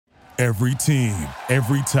Every team,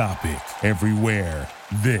 every topic, everywhere.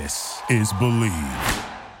 This is Believe.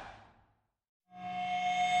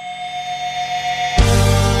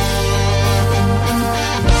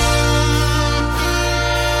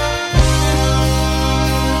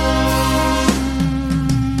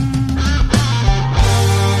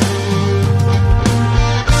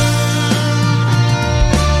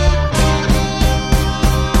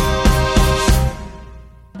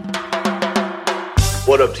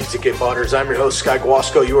 What up, TCK Potters? I'm your host, Sky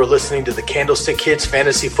Guasco. You are listening to the Candlestick Kids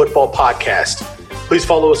Fantasy Football Podcast. Please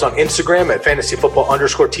follow us on Instagram at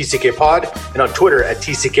fantasyfootball_TCK Pod and on Twitter at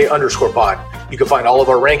TCK_pod. You can find all of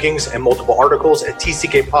our rankings and multiple articles at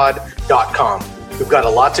tckpod.com. We've got a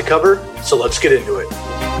lot to cover, so let's get into it.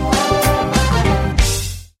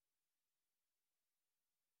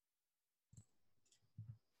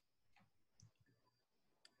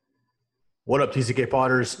 What up, TCK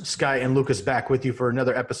Potters? Sky and Lucas back with you for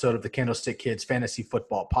another episode of the Candlestick Kids Fantasy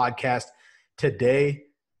Football Podcast. Today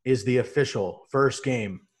is the official first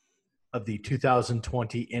game of the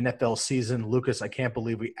 2020 NFL season. Lucas, I can't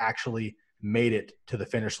believe we actually made it to the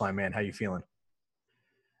finish line, man. How you feeling?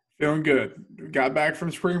 Feeling good. Got back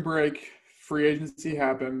from spring break. Free agency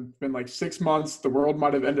happened. Been like 6 months. The world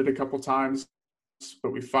might have ended a couple times,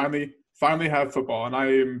 but we finally have football, and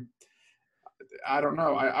I don't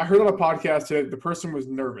know. I heard on a podcast today the person was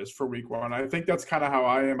nervous for week one. I think that's kind of how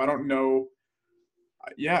I am. I don't know.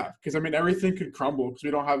 Yeah, because, I mean, everything could crumble because we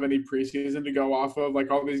don't have any preseason to go off of. Like,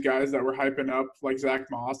 all these guys that we're hyping up, like Zach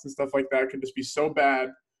Moss and stuff like that, could just be so bad,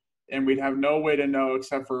 and we'd have no way to know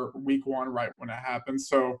except for week one right when it happens.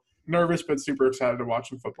 So, nervous but super excited to watch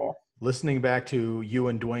some football. Listening back to you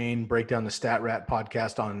and Dwayne break down the Stat Rat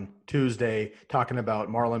podcast on Tuesday, talking about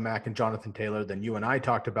Marlon Mack and Jonathan Taylor. Then you and I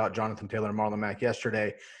talked about Jonathan Taylor and Marlon Mack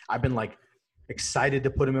yesterday. I've been excited to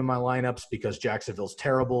put him in my lineups because Jacksonville's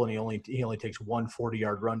terrible and he only takes one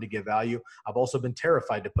 40-yard run to get value. I've also been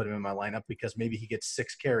terrified to put him in my lineup because maybe he gets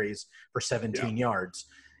 6 carries for 17 yards.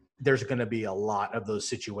 There's going to be a lot of those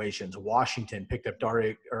situations.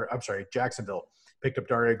 Jacksonville picked up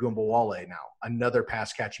Dare Ogunbowale now, another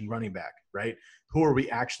pass-catching running back, right? Who are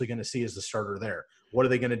we actually going to see as the starter there? What are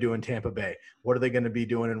they going to do in Tampa Bay? What are they going to be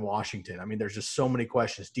doing in Washington? I mean, there's just so many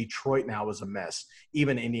questions. Detroit now is a mess.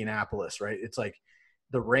 Even Indianapolis, right? It's like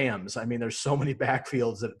the Rams. I mean, there's so many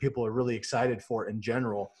backfields that people are really excited for in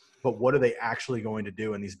general, but what are they actually going to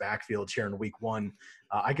do in these backfields here in week one?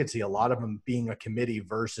 I could see a lot of them being a committee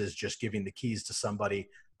versus just giving the keys to somebody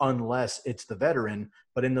unless it's the veteran.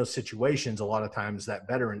 But in those situations, a lot of times that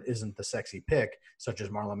veteran isn't the sexy pick, such as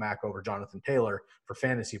Marlon Mack over Jonathan Taylor for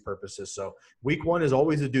fantasy purposes. So week one is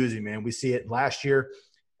always a doozy, man. We see it last year.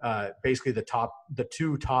 Basically the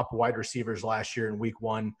two top wide receivers last year in week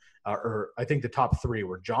one, or I think the top 3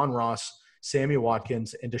 were John Ross, Sammy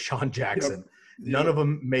Watkins, and Deshaun Jackson. Yep. None of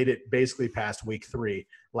them made it basically past week 3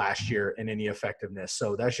 last year in any effectiveness.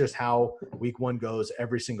 So that's just how week one goes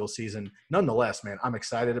every single season. Nonetheless, man, I'm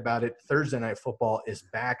excited about it. Thursday Night Football is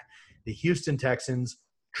back. The Houston Texans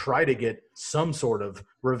try to get some sort of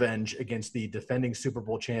revenge against the defending Super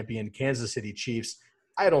Bowl champion Kansas City Chiefs.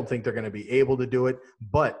 I don't think they're going to be able to do it,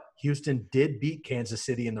 but Houston did beat Kansas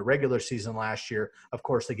City in the regular season last year. Of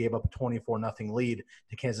course, they gave up a 24-0 lead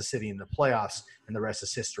to Kansas City in the playoffs, and the rest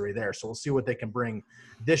is history there. So we'll see what they can bring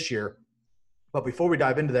this year. But before we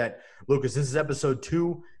dive into that, Lucas, this is episode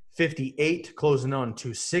 258, closing on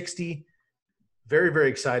 260. Very, very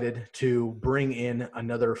excited to bring in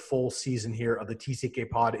another full season here of the TCK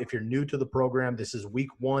Pod. If you're new to the program, this is week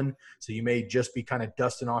one, so you may just be kind of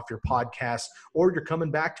dusting off your podcast, or you're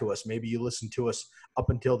coming back to us. Maybe you listened to us up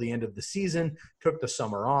until the end of the season, took the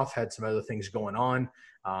summer off, had some other things going on,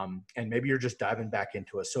 and maybe you're just diving back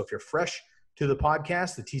into us. So if you're fresh to the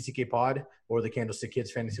podcast, the TCK Pod or the Candlestick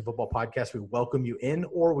Kids Fantasy Football Podcast, we welcome you in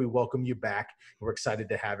or we welcome you back. We're excited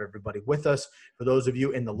to have everybody with us. For those of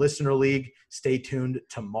you in the Listener League, stay tuned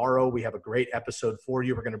tomorrow. We have a great episode for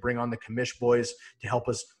you. We're going to bring on the Commish Boys to help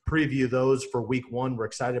us preview those for week one. We're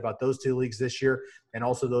excited about those 2 leagues this year. And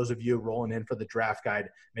also those of you rolling in for the draft guide,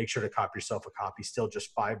 make sure to cop yourself a copy. Still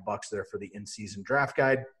just $5 there for the in-season draft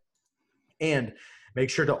guide. And make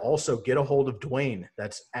sure to also get a hold of Dwayne.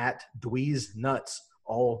 That's at Dweez Nuts,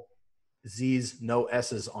 all Z's, no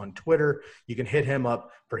S's on Twitter. You can hit him up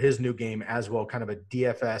for his new game as well, kind of a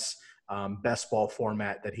DFS best ball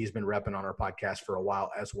format that he's been repping on our podcast for a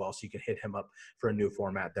while as well. So you can hit him up for a new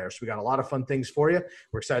format there. So we got a lot of fun things for you.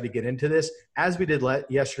 We're excited to get into this. As we did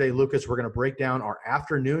yesterday, Lucas, we're going to break down our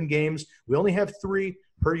afternoon games. We only have 3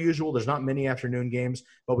 per usual. There's not many afternoon games,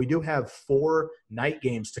 but we do have 4 night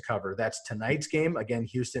games to cover. That's tonight's game, again,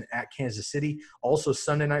 Houston at Kansas City, also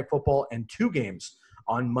Sunday Night Football, and 2 games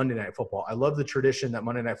on Monday Night Football. I love the tradition that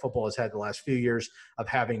Monday Night Football has had the last few years of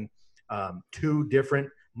having two different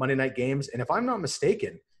Monday night games. And if I'm not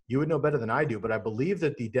mistaken, you would know better than I do, but I believe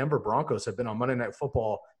that the Denver Broncos have been on Monday Night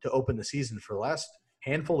Football to open the season for the last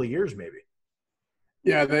handful of years, maybe.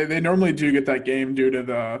 Yeah, they normally do get that game due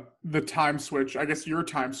to the time switch. I guess your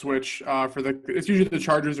time switch it's usually the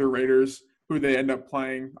Chargers or Raiders who they end up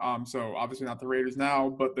playing. So obviously not the Raiders now,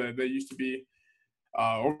 but they used to be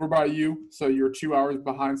over by you. So you're 2 hours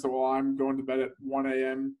behind. So while I'm going to bed at 1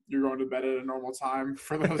 a.m., you're going to bed at a normal time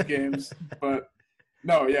for those games. But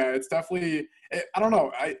no, yeah, it's definitely – I don't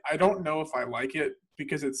know. I don't know if I like it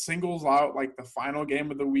because it singles out, like, the final game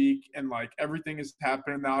of the week and, like, everything is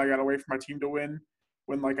happening. Now I got to wait for my team to win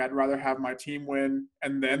when, like, I'd rather have my team win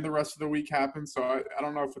and then the rest of the week happens. So I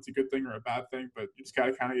don't know if it's a good thing or a bad thing, but you just got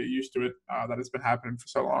to kind of get used to it that it's been happening for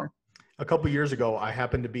so long. A couple of years ago, I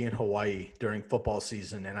happened to be in Hawaii during football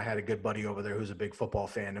season, and I had a good buddy over there who's a big football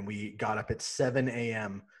fan, and we got up at 7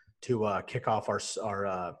 a.m. to kick off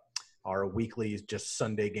our weekly just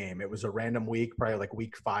Sunday game. It was a random week, probably like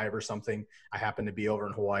week 5 or something. I happened to be over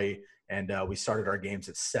in Hawaii, and we started our games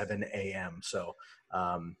at 7 a.m. So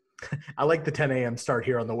I like the 10 a.m. start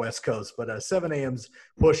here on the West Coast, but 7 a.m.'s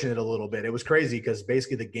pushing it a little bit. It was crazy because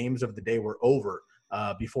basically the games of the day were over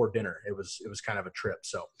before dinner. It was kind of a trip.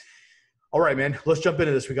 So, all right, man, let's jump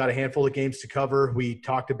into this. We got a handful of games to cover. We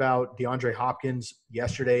talked about DeAndre Hopkins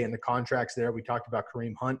yesterday and the contracts there. We talked about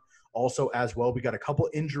Kareem Hunt also as well. We got a couple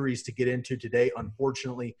injuries to get into today.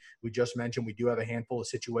 Unfortunately, we just mentioned we do have a handful of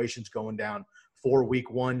situations going down for week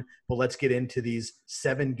 1, but let's get into these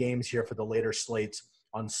 7 games here for the later slates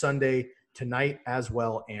on Sunday, tonight as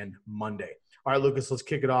well, and Monday. All right, Lucas, let's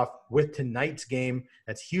kick it off with tonight's game.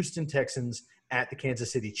 That's Houston Texans at the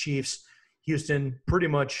Kansas City Chiefs. Houston pretty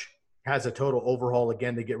much has a total overhaul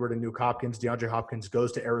again. They get rid of Nuke Hopkins. DeAndre Hopkins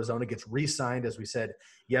goes to Arizona, gets re-signed, as we said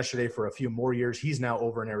yesterday, for a few more years. He's now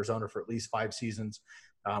over in Arizona for at least 5 seasons,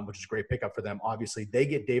 which is a great pickup for them. Obviously, they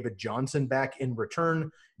get David Johnson back in return.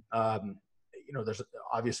 It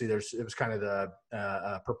was kind of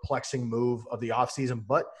the perplexing move of the offseason,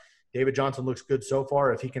 but David Johnson looks good so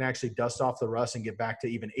far. If he can actually dust off the rust and get back to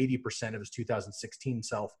even 80% of his 2016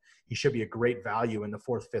 self, he should be a great value in the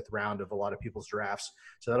 4th, 5th round of a lot of people's drafts.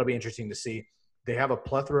 So that'll be interesting to see. They have a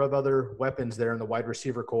plethora of other weapons there in the wide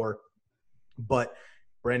receiver core, but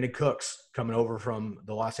Brandon Cooks coming over from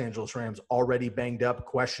the Los Angeles Rams, already banged up,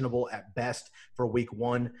 questionable at best for week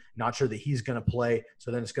 1. Not sure that he's going to play.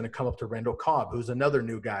 So then it's going to come up to Randall Cobb, who's another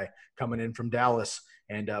new guy coming in from Dallas.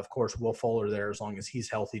 And, of course, Will Fuller there as long as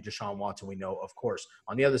he's healthy. Deshaun Watson, we know, of course.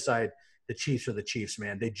 On the other side, the Chiefs are the Chiefs,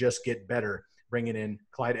 man. They just get better, bringing in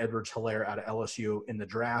Clyde Edwards-Helaire out of LSU in the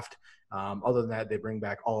draft. Other than that, they bring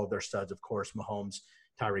back all of their studs, of course, Mahomes,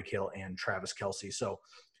 Tyreek Hill, and Travis Kelce. So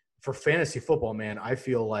for fantasy football, man, I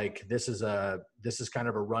feel like this is kind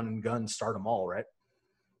of a run and gun, start them all, right?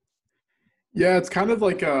 Yeah, it's kind of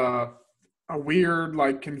like a weird,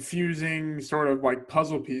 like, confusing sort of like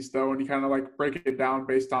puzzle piece, though, and you kind of like break it down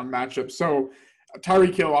based on matchups. So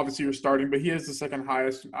Tyreek Hill, obviously, you're starting, but he has the second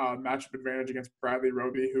highest matchup advantage against Bradley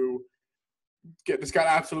Roby, who just got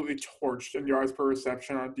absolutely torched in yards per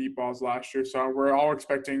reception on deep balls last year. So we're all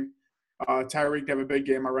expecting Tyreek to have a big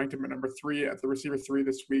game. I ranked him at number 3 at the receiver 3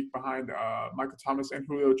 this week behind Michael Thomas and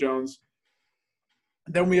Julio Jones.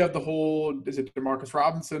 Then we have the whole, is it Demarcus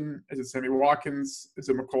Robinson? Is it Sammy Watkins? Is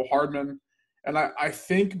it McCole Hardman? And I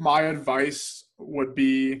think my advice would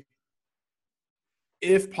be,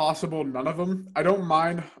 if possible, none of them. I don't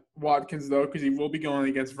mind Watkins, though, because he will be going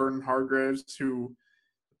against Vernon Hargreaves, who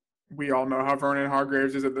we all know how Vernon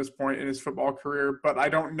Hargreaves is at this point in his football career. But I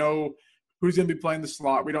don't know who's going to be playing the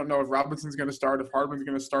slot. We don't know if Robinson's going to start, if Hardman's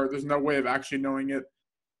going to start. There's no way of actually knowing it.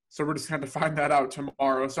 So we're just going to find that out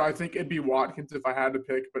tomorrow. So I think it'd be Watkins if I had to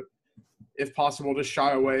pick, but if possible, just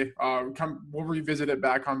shy away. We'll revisit it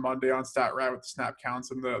back on Monday on StatRat with the snap counts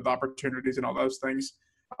and the opportunities and all those things.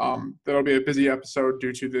 That'll be a busy episode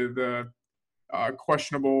due to the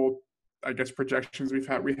questionable, I guess, projections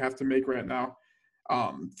we have to make right now.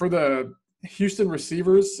 For the Houston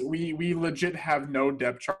receivers, we legit have no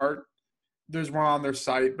depth chart. There's one on their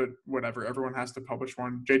site, but whatever. Everyone has to publish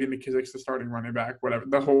one. J.D. McKissick's the starting running back. Whatever.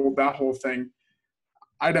 That whole thing.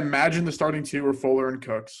 I'd imagine the starting 2 are Fuller and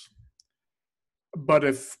Cooks. But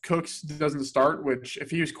if Cooks doesn't start, which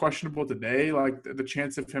if he was questionable today, like the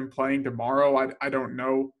chance of him playing tomorrow, I don't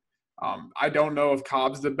know. I don't know if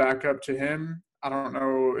Cobb's the backup to him. I don't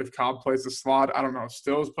know if Cobb plays the slot. I don't know if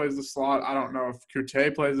Stills plays the slot. I don't know if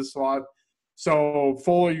Coutee plays the slot. So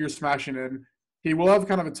Fuller, you're smashing in. He will have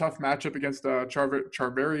kind of a tough matchup against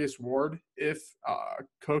Charvarius Ward if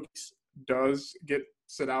Cooks does get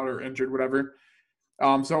sit out or injured, whatever.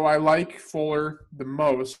 So I like Fuller the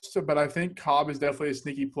most, but I think Cobb is definitely a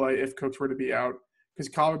sneaky play if Cooks were to be out, because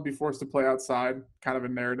Cobb would be forced to play outside, kind of a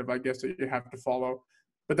narrative, I guess, that you have to follow.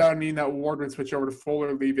 But that would mean that Ward would switch over to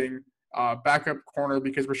Fuller, leaving backup corner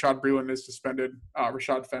because Rashad Breeland is suspended,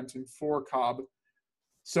 Rashad Fenton for Cobb.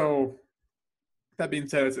 So that being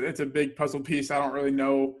said, it's a big puzzle piece. I don't really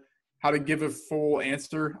know how to give a full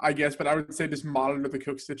answer, I guess, but I would say just monitor the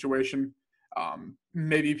Cooks situation.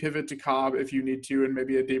 Maybe pivot to Cobb if you need to, and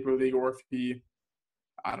maybe a deeper league, or if he,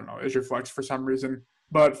 I don't know, is your flex for some reason.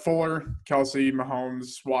 But Fuller, Kelsey,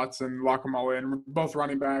 Mahomes, Watson, lock them all in, both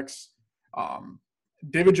running backs. I'm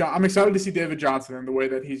excited to see David Johnson in the way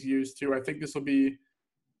that he's used too. I think this will be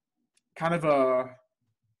kind of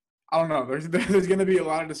I don't know. There's going to be a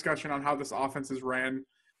lot of discussion on how this offense is ran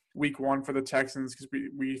week one for the Texans, because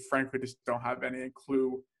we frankly just don't have any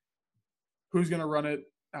clue who's going to run it,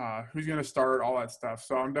 who's going to start, all that stuff.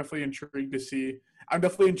 So I'm definitely intrigued to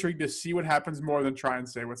see what happens more than try and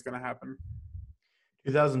say what's going to happen.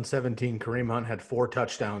 2017, Kareem Hunt had 4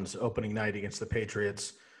 touchdowns opening night against the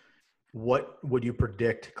Patriots. What would you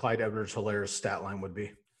predict Clyde Edwards-Hilaire's stat line would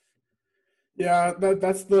be? Yeah,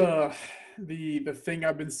 that's the thing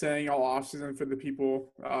I've been saying all offseason for the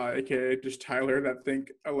people, aka just Tyler, that think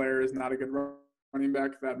Hilaire is not a good running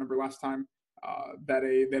back. That number last time, that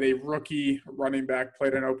a rookie running back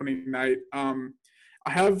played an opening night. I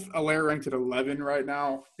have Hilaire ranked at 11 right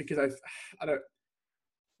now because I don't.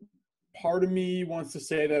 Part of me wants to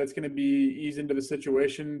say that it's going to be ease into the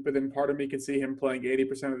situation, but then part of me can see him playing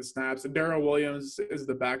 80% of the snaps. And Darrell Williams is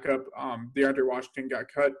the backup. DeAndre Washington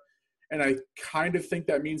got cut. And I kind of think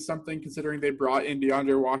that means something, considering they brought in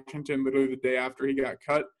DeAndre Washington literally the day after he got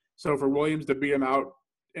cut. So for Williams to beat him out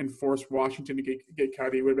and force Washington to get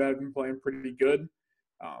cut, he would have been playing pretty good.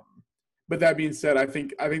 But that being said, I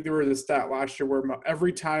think there was a stat last year where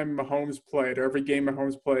every time Mahomes played, or every game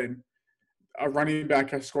Mahomes played, a running back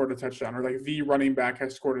has scored a touchdown, or like the running back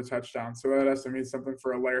has scored a touchdown. So that has to mean something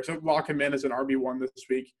for Hilaire. So lock him in as an RB1 this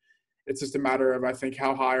week. It's just a matter of, I think,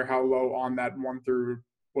 how high or how low on that 1 through,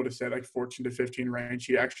 what to say, like 14 to 15 range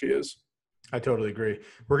he actually is. I totally agree.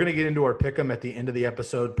 We're going to get into our pick'em at the end of the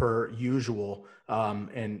episode per usual.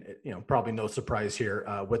 And probably no surprise here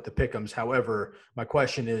with the pick'ems. However, my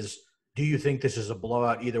question is, do you think this is a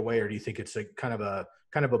blowout either way, or do you think it's a kind of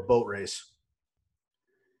a boat race?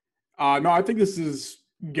 No, I think this is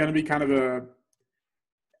going to be kind of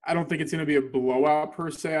I don't think it's going to be a blowout per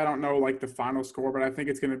se. I don't know like the final score, but I think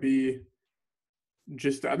it's going to be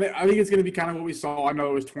I think it's going to be kind of what we saw. I know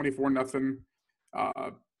it was 24-0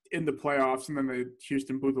 in the playoffs, and then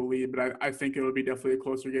Houston blew the lead, but I think it'll be definitely a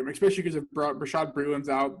closer game, especially because if Rashad Breeland's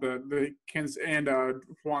out, the Kansas and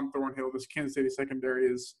Juan Thornhill, this Kansas City secondary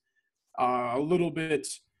is a little bit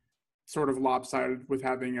sort of lopsided with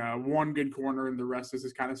having one good corner and the rest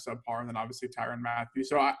is kind of subpar, and then obviously Tyrann Mathieu.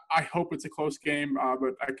 So I hope it's a close game,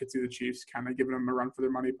 but I could see the Chiefs kind of giving them a run for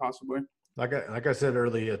their money possibly. Like I said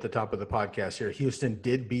early at the top of the podcast here, Houston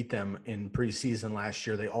did beat them in preseason last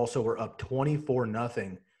year. They also were up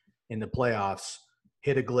 24-0 in the playoffs,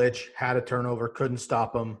 hit a glitch, had a turnover, couldn't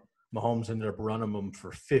stop them. Mahomes ended up running them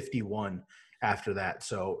for 51 after that.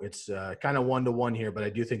 So it's kind of 1-1 here, but I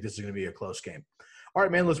do think this is going to be a close game. All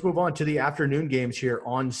right, man, let's move on to the afternoon games here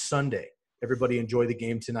on Sunday. Everybody enjoy the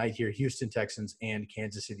game tonight here, Houston Texans and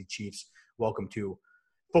Kansas City Chiefs. Welcome to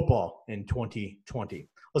football in 2020.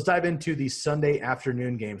 Let's dive into the Sunday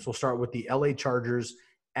afternoon games. We'll start with the LA Chargers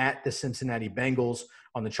at the Cincinnati Bengals.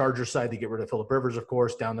 On the Chargers side, they get rid of Phillip Rivers, of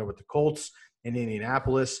course, down there with the Colts in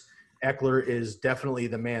Indianapolis. Eckler is definitely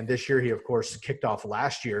the man this year. He, of course, kicked off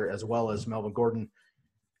last year, as well as Melvin Gordon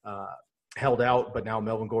held out, but now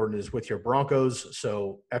Melvin Gordon is with your Broncos,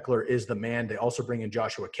 so Eckler is the man. They also bring in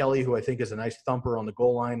Joshua Kelly, who I think is a nice thumper on the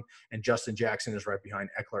goal line, and Justin Jackson is right behind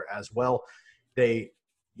Eckler as well. They,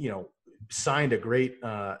 signed a great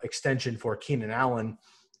extension for Keenan Allen,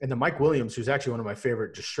 and the Mike Williams, who's actually one of my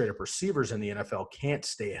favorite just straight-up receivers in the NFL, can't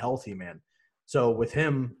stay healthy, man. So with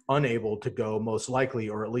him unable to go most likely,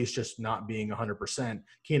 or at least just not being 100%,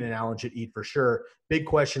 Keenan Allen should eat for sure. Big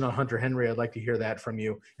question on Hunter Henry. I'd like to hear that from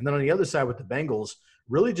you. And then on the other side with the Bengals,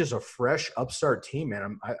 really just a fresh upstart team,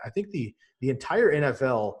 man. I think the entire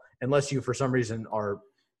NFL, unless you for some reason are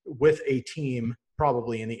with a team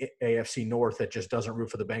probably in the AFC North that just doesn't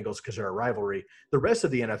root for the Bengals because they're a rivalry, the rest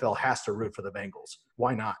of the NFL has to root for the Bengals.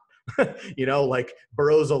 Why not? Like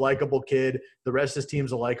Burrow's a likable kid. The rest of this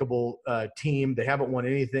team's a likable team. They haven't won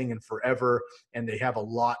anything in forever, and they have a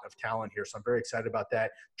lot of talent here. So I'm very excited about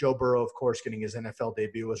that. Joe Burrow, of course, getting his NFL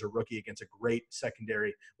debut as a rookie against a great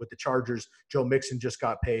secondary with the Chargers. Joe Mixon just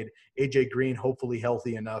got paid. AJ Green, hopefully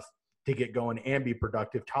healthy enough to get going and be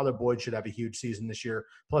productive. Tyler Boyd should have a huge season this year,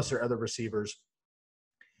 plus their other receivers.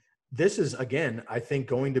 This is, again, I think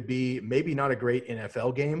going to be maybe not a great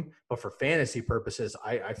NFL game, but for fantasy purposes,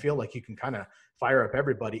 I feel like you can kind of fire up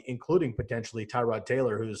everybody, including potentially Tyrod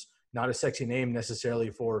Taylor, who's not a sexy name necessarily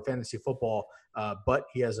for fantasy football, but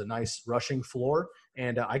he has a nice rushing floor,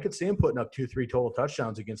 and I could see him putting up 2-3 total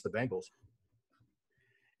touchdowns against the Bengals.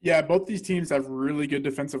 Yeah, both these teams have really good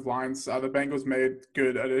defensive lines. The Bengals made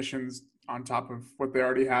good additions on top of what they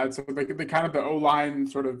already had. So they kind of the O-line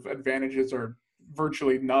sort of advantages are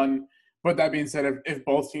virtually none. But that being said, if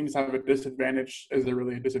both teams have a disadvantage, is there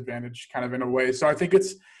really a disadvantage kind of in a way? So I think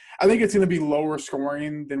it's going to be lower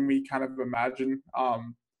scoring than we kind of imagine.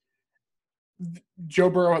 Joe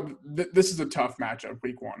Burrow, this is a tough matchup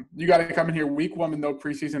week one. You got to come in here week one with no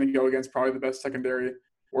preseason and go against probably the best secondary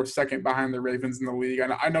or second behind the Ravens in the league.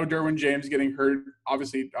 And I know Derwin James getting hurt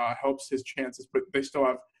obviously helps his chances, but they still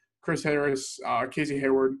have Chris Harris, Casey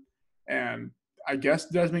Hayward, and I guess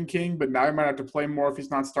Desmond King, but now he might have to play more if he's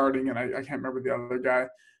not starting, and I can't remember the other guy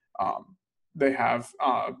they have.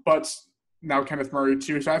 But now Kenneth Murray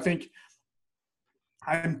too. So I think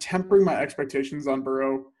I'm tempering my expectations on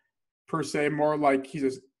Burrow per se, more like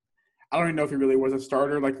I don't even know if he really was a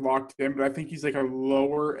starter, like locked in, but I think he's like a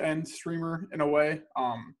lower end streamer in a way.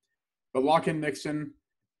 But lock in Nixon,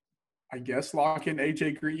 I guess lock in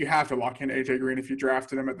AJ Green. You have to lock in AJ Green if you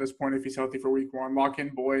drafted him at this point if he's healthy for week one. Lock in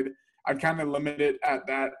Boyd. I'd kind of limit it at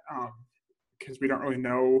that because we don't really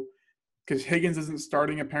know. Because Higgins isn't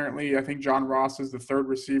starting apparently. I think John Ross is the third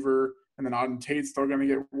receiver, and then Auden Tate's still going to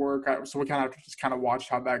get work. So we kind of have to just kind of watch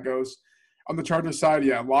how that goes. On the Chargers side,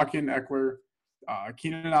 yeah, lock in Eckler.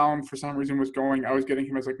 Keenan Allen, for some reason, was going. I was getting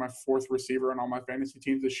him as like my fourth receiver on all my fantasy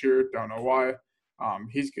teams this year. Don't know why.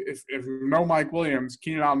 If no Mike Williams,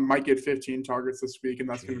 Keenan Allen might get 15 targets this week, and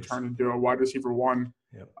that's going to turn into a wide receiver one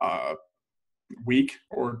week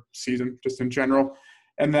or season, just in general.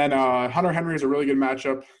 And then Hunter Henry is a really good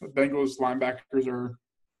matchup. The Bengals linebackers are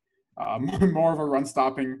more of a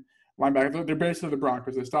run-stopping linebacker. They're basically the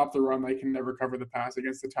Broncos. They stop the run. They can never cover the pass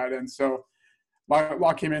against the tight end. So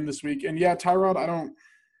lock him in this week. And yeah, Tyrod, I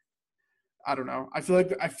don't know. I feel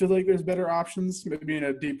like there's better options. Maybe in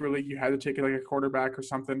a deeper league you had to take like a quarterback or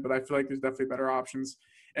something, but I feel like there's definitely better options.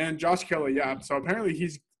 And Josh Kelly, yeah. So apparently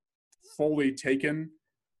he's fully taken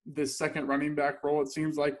this second running back role, it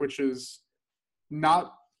seems like, which is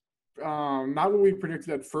not what we predicted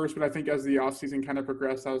at first, but I think as the offseason kind of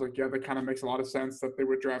progressed, I was like, yeah, that kind of makes a lot of sense that they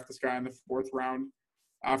would draft this guy in the fourth round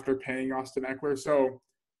after paying Austin Eckler. So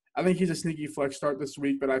I think he's a sneaky flex start this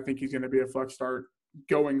week, but I think he's going to be a flex start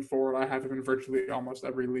going forward. I have him in virtually almost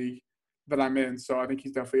every league that I'm in, so I think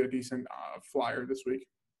he's definitely a decent flyer this week.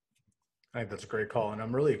 I think that's a great call, and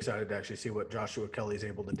I'm really excited to actually see what Joshua Kelly's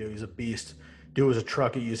able to do. He's a beast. Dude was a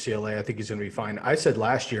truck at UCLA. I think he's going to be fine. I said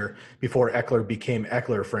last year, before Eckler became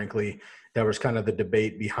Eckler, frankly, there was kind of the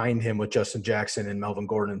debate behind him with Justin Jackson and Melvin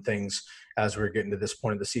Gordon and things as we were getting to this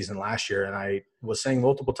point of the season last year. And I was saying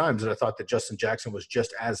multiple times that I thought that Justin Jackson was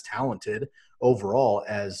just as talented overall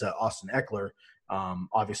as Austin Eckler.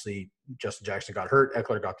 Obviously, Justin Jackson got hurt.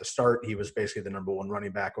 Eckler got the start. He was basically the number one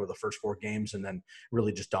running back over the first 4 games and then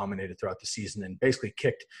really just dominated throughout the season and basically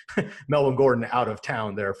kicked Melvin Gordon out of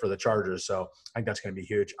town there for the Chargers. So I think that's going to be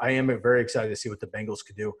huge. I am very excited to see what the Bengals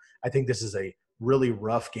could do. I think this is a really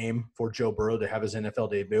rough game for Joe Burrow to have his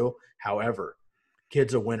NFL debut. However,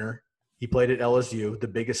 kid's a winner. He played at LSU, the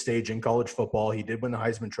biggest stage in college football. He did win the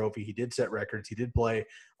Heisman Trophy. He did set records. He did play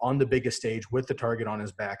on the biggest stage with the target on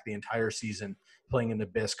his back the entire season, playing in the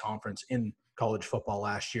best conference in college football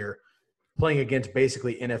last year, playing against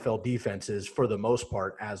basically NFL defenses for the most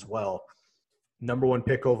part as well. Number one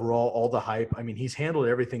pick overall, all the hype. I mean, he's handled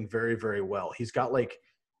everything very, very well. He's got, like,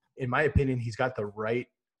 in my opinion, he's got the right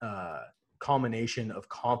combination of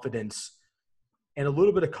confidence and a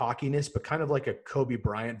little bit of cockiness, but kind of like a Kobe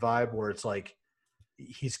Bryant vibe where it's like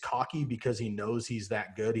he's cocky because he knows he's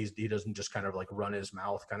that good. He doesn't just kind of like run his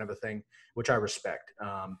mouth kind of a thing, which I respect.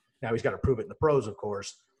 Now he's got to prove it in the pros, of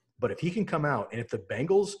course. But if he can come out and if the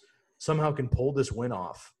Bengals somehow can pull this win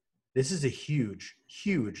off, this is a huge,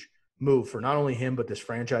 huge move for not only him but this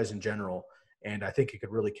franchise in general. And I think it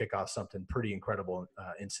could really kick off something pretty incredible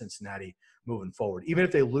in Cincinnati moving forward. Even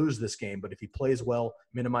if they lose this game, but if he plays well,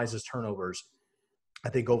 minimizes turnovers, I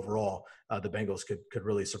think overall the Bengals could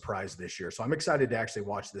really surprise this year. So I'm excited to actually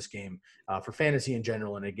watch this game for fantasy in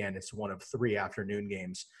general. And again, it's one of 3 afternoon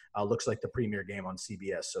games. Looks like the premier game on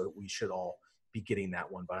CBS, so we should all be getting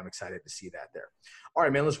that one. But I'm excited to see that there. All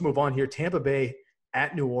right, man, let's move on here. Tampa Bay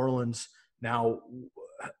at New Orleans. Now,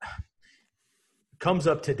 comes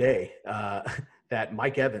up today that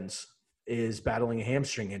Mike Evans is battling a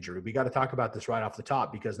hamstring injury. We got to talk about this right off the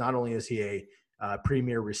top because not only is he a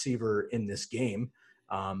premier receiver in this game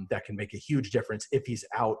that can make a huge difference if he's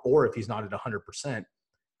out or if he's not at 100%,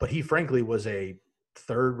 but he frankly was a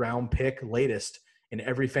third-round pick latest in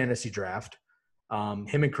every fantasy draft.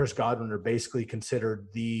 Him and Chris Godwin are basically considered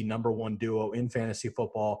the number one duo in fantasy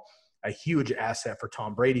football, a huge asset for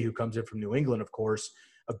Tom Brady, who comes in from New England, of course,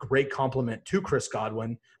 a great compliment to Chris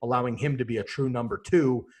Godwin, allowing him to be a true number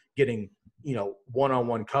two, getting,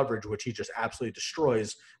 one-on-one coverage, which he just absolutely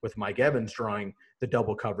destroys with Mike Evans drawing the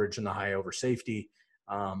double coverage and the high over safety.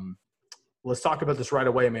 Let's talk about this right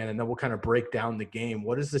away, man, and then we'll kind of break down the game.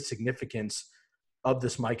 What is the significance of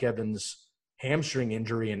this Mike Evans hamstring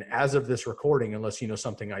injury? And as of this recording, unless you know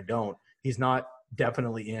something I don't, he's not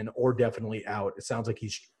definitely in or definitely out. It sounds like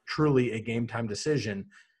he's truly a game time decision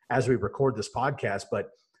as we record this podcast, but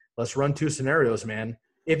let's run two scenarios, man.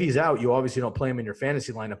 If he's out, you obviously don't play him in your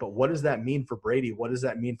fantasy lineup, but what does that mean for Brady? What does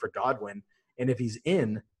that mean for Godwin? And if he's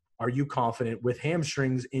in, are you confident with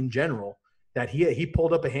hamstrings in general that he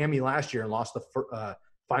pulled up a hammy last year and lost the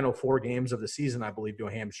final 4 games of the season, I believe, to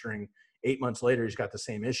a hamstring. 8 months later, he's got the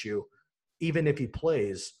same issue. Even if he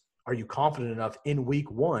plays, are you confident enough in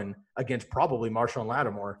week 1 against probably Marshawn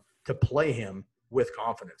Lattimore to play him with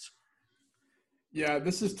confidence? Yeah,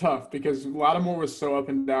 this is tough because Lattimore was so up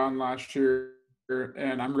and down last year,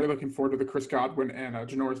 and I'm really looking forward to the Chris Godwin and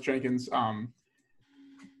Janoris Jenkins.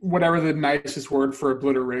 Whatever the nicest word for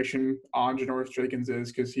obliteration on Janoris Jenkins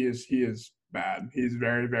is, because he is bad. He's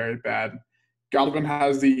very, very bad. Godwin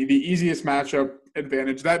has the easiest matchup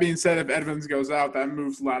advantage. That being said, if Evans goes out, that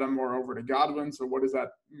moves Lattimore over to Godwin. So what does that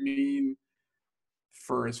mean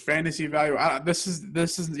for his fantasy value? This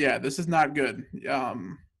is not good.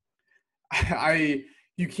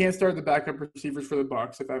 You can't start the backup receivers for the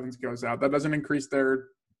Bucs if Evans goes out. That doesn't increase their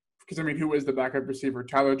 – because, who is the backup receiver?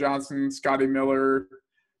 Tyler Johnson, Scotty Miller.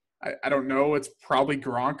 I don't know. It's probably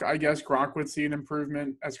Gronk, I guess. Gronk would see an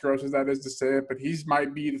improvement, as gross as that is to say it. But he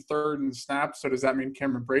might be the third in snaps. So does that mean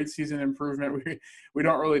Cameron Brate sees an improvement? We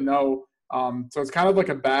don't really know. So it's kind of like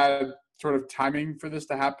a bad sort of timing for this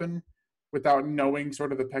to happen without knowing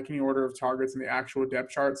sort of the pecking order of targets and the actual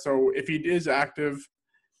depth chart. So if he is active,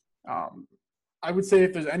 I would say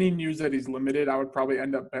if there's any news that he's limited, I would probably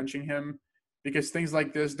end up benching him because things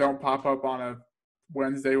like this don't pop up on a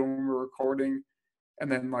Wednesday when we're recording.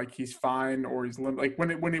 And then, he's fine or he's limited.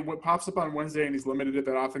 When it pops up on Wednesday and he's limited,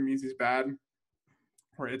 that often means he's bad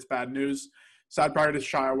or it's bad news. So I'd probably just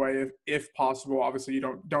shy away if possible. Obviously,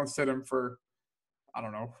 you don't sit him for, I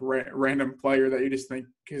don't know, random player that you just think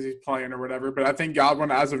because he's playing or whatever. But I think Godwin,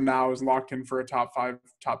 as of now, is locked in for a top 5,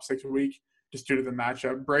 top 6 week just due to the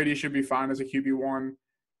matchup. Brady should be fine as a QB1.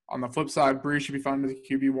 On the flip side, Brees should be fine as a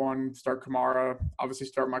QB1. Start Kamara. Obviously,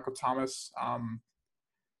 start Michael Thomas.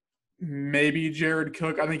 Maybe Jared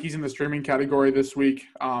Cook. I think he's in the streaming category this week.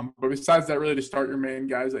 But besides that, really to start your main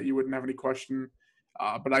guys that you wouldn't have any question.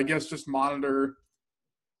 But I guess just monitor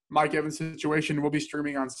Mike Evans' situation. We'll be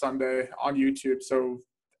streaming on Sunday on YouTube. So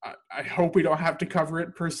I hope we don't have to cover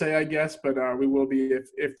it per se, I guess. But we will be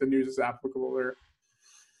if the news is applicable there.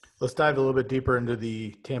 Let's dive a little bit deeper into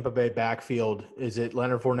the Tampa Bay backfield. Is it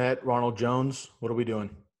Leonard Fournette, Ronald Jones? What are we doing?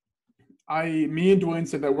 Me and Dwayne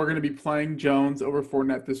said that we're going to be playing Jones over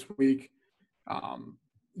Fournette this week,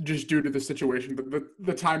 just due to the situation,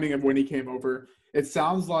 the timing of when he came over. It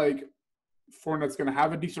sounds like Fournette's going to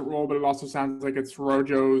have a decent role, but it also sounds like it's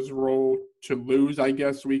Rojo's role to lose, I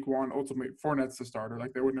guess, week 1. Ultimately, Fournette's the starter.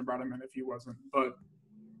 They wouldn't have brought him in if he wasn't. But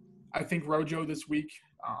I think Rojo this week,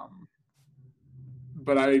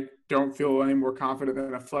 but I don't feel any more confident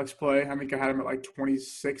than a flex play. I think I had him at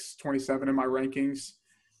 26, 27 in my rankings.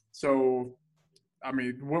 So,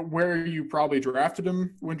 where you probably drafted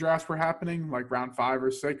him when drafts were happening, round 5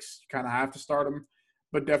 or 6, you kind of have to start him.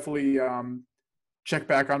 But definitely check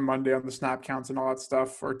back on Monday on the snap counts and all that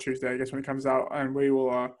stuff, or Tuesday, I guess, when it comes out. And we will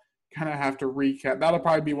kind of have to recap. That'll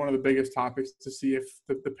probably be one of the biggest topics to see if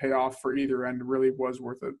the payoff for either end really was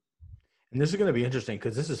worth it. And this is going to be interesting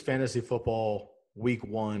because this is fantasy football week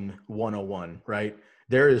 1, 101, right?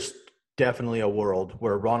 There is definitely a world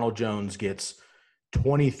where Ronald Jones gets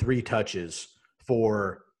 23 touches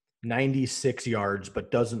for 96 yards but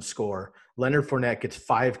doesn't score. Leonard Fournette gets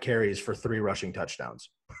 5 carries for 3 rushing touchdowns.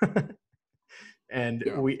 And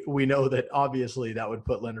yeah. we know that obviously that would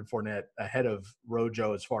put Leonard Fournette ahead of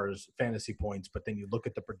Rojo as far as fantasy points, but then you look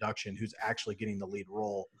at the production, who's actually getting the lead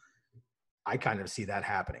role. I kind of see that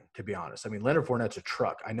happening, to be honest. Leonard Fournette's a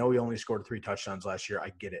truck. I know he only scored 3 touchdowns last year.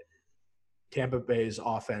 I get it. Tampa Bay's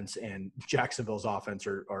offense and Jacksonville's offense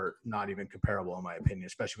are not even comparable, in my opinion,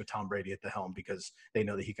 especially with Tom Brady at the helm, because they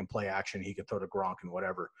know that he can play action, he can throw to Gronk and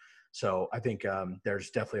whatever. So I think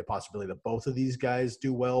there's definitely a possibility that both of these guys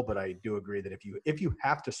do well, but I do agree that if you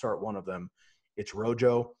have to start one of them, it's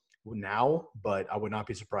Rojo now, but I would not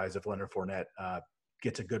be surprised if Leonard Fournette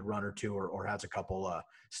gets a good run or two or has a couple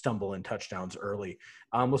stumble and touchdowns early.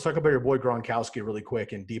 Let's talk about your boy Gronkowski really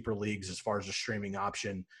quick in deeper leagues as far as a streaming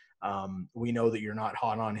option. We know that you're not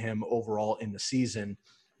hot on him overall in the season,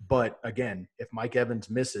 but again, if Mike Evans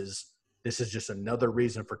misses, this is just another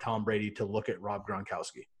reason for Tom Brady to look at Rob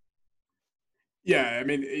Gronkowski. Yeah, I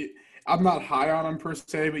mean, I'm not high on him per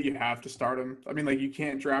se, but you have to start him. I mean, like, you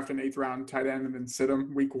can't draft an 8th-round tight end and then sit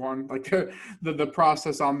him week 1. Like, the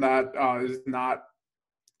process on that is not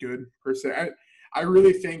good per se. I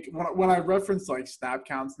really think when I reference like snap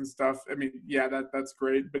counts and stuff, I mean, yeah, that's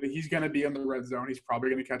great, but he's going to be in the red zone. He's probably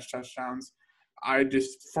going to catch touchdowns. I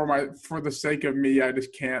just for the sake of me, I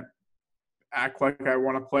just can't act like I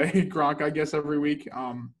want to play Gronk, I guess, every week.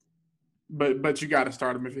 But you got to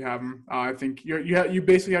start him if you have him. I think you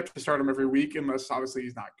basically have to start him every week, unless obviously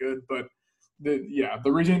he's not good. But the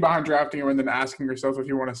reasoning behind drafting him and then asking yourself if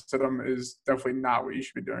you want to sit him is definitely not what you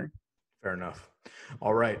should be doing. Fair enough.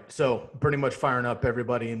 All right. So pretty much firing up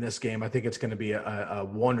everybody in this game. I think it's going to be a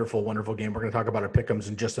wonderful, wonderful game. We're going to talk about our pick'ems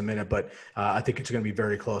in just a minute, but I think it's going to be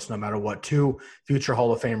very close no matter what. 2 future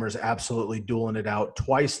Hall of Famers absolutely dueling it out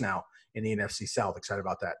twice now in the NFC South. Excited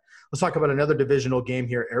about that. Let's talk about another divisional game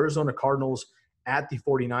here. Arizona Cardinals at the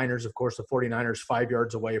 49ers. Of course, the 49ers 5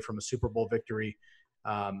 yards away from a Super Bowl victory.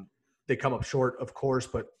 They come up short, of course,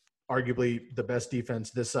 but arguably the best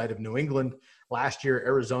defense this side of New England. Last year,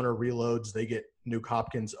 Arizona reloads. They get Nuke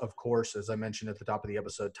Hopkins, of course, as I mentioned at the top of the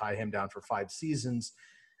episode, tie him down for 5 seasons.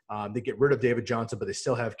 They get rid of David Johnson, but they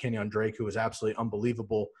still have Kenyon Drake, who was absolutely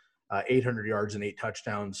unbelievable. 800 yards and 8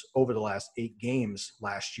 touchdowns over the last 8 games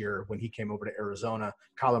last year when he came over to Arizona.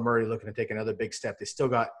 Kyler Murray looking to take another big step. They still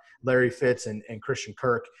got Larry Fitz and Christian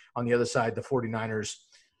Kirk. On the other side, the 49ers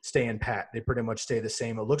staying pat. They pretty much stay the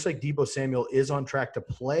same. It looks like Deebo Samuel is on track to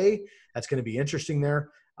play. That's going to be interesting there.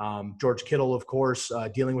 George Kittle, of course,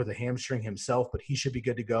 dealing with a hamstring himself, but he should be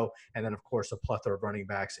good to go. And then, of course, a plethora of running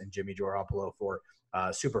backs and Jimmy Garoppolo for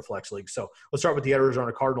super flex league. So let's start with the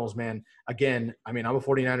Arizona Cardinals, man. Again, I mean, I'm a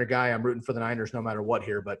 49er guy. I'm rooting for the Niners no matter what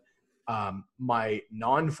here, but my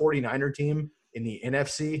non-49er team in the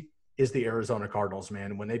NFC is the Arizona Cardinals,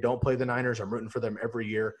 man. When they don't play the Niners, I'm rooting for them every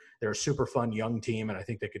year. They're a super fun young team, and I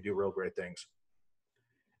think they could do real great things.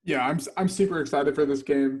 Yeah, I'm super excited for this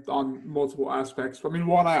game on multiple aspects. I mean,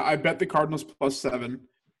 one, I bet the Cardinals +7.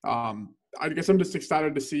 I guess I'm just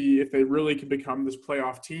excited to see if they really can become this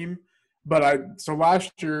playoff team. But so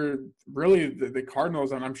last year, really the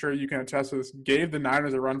Cardinals, and I'm sure you can attest to this, gave the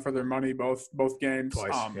Niners a run for their money both games.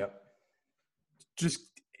 Twice, yep. Just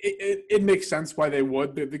it makes sense why they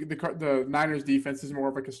would. The Niners defense is more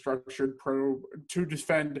of like a structured pro to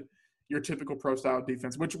defend your typical pro style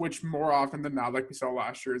defense, which more often than not, like we saw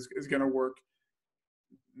last year, is going to work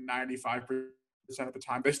 95% of the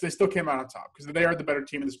time. They still came out on top because they are the better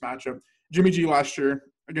team in this matchup. Jimmy G last year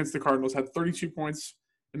against the Cardinals had 32 points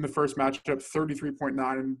in the first matchup,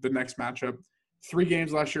 33.9 in the next matchup. 3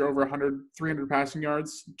 games last year over 300 passing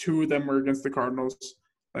yards. 2 of them were against the Cardinals.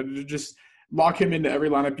 Just lock him into every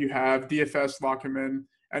lineup you have. DFS, lock him in.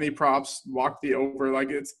 Any props, lock the over. Like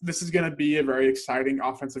this is going to be a very exciting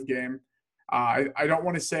offensive game. I don't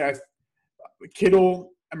want to say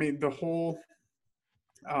Kittle. I mean the whole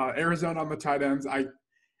Arizona on the tight ends. I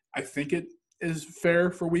think it is fair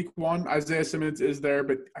for week 1. Isaiah Simmons is there,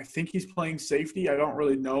 but I think he's playing safety. I don't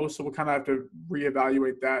really know, so we'll kind of have to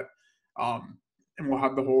reevaluate that. And we'll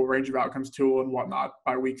have the whole range of outcomes tool and whatnot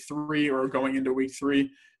by week 3 or going into week 3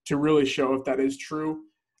 to really show if that is true.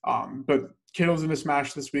 But Kittle's in a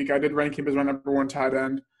smash this week. I did rank him as my number 1 tight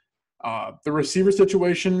end. The receiver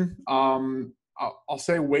situation, I'll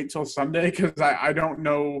say wait till Sunday because I don't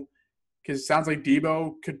know, because it sounds like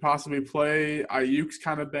Deebo could possibly play. Ayuk's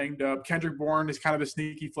kind of banged up. Kendrick Bourne is kind of a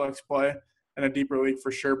sneaky flex play in a deeper league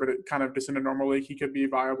for sure, but it kind of just in a normal league, he could be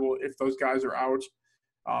viable if those guys are out.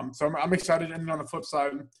 So I'm excited. And then on the flip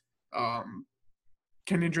side,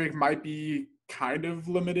 Kenyon Drake might be kind of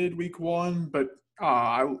limited week 1, but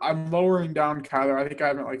I'm lowering down Kyler. I think I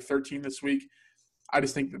have him at like 13 this week. I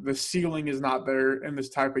just think that the ceiling is not there in this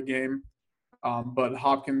type of game. But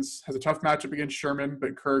Hopkins has a tough matchup against Sherman,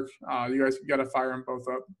 but Kirk, you guys got to fire them both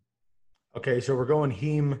up. Okay, so we're going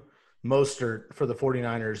Heem Mostert for the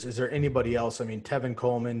 49ers. Is there anybody else? I mean, Tevin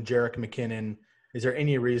Coleman, Jerick McKinnon. Is there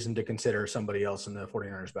any reason to consider somebody else in the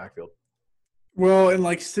 49ers backfield? Well, in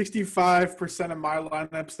like 65% of my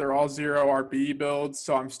lineups, they're all 0 RB builds.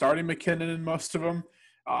 So I'm starting McKinnon in most of them.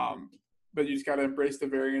 But you just got to embrace the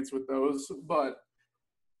variance with those. But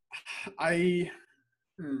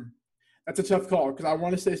That's a tough call because I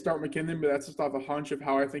want to say start McKinnon, but that's just off a hunch of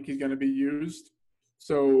how I think he's going to be used.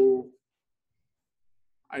 So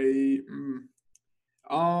I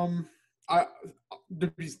I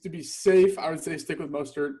to be safe, I would say stick with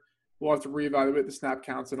Mostert. We'll have to reevaluate the snap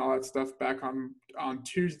counts and all that stuff back on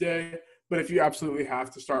Tuesday. But if you absolutely have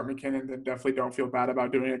to start McKinnon, then definitely don't feel bad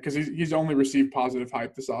about doing it because he's only received positive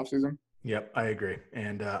hype this offseason. Yep, I agree.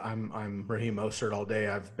 And I'm Raheem Mostert all day.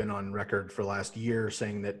 I've been on record for the last year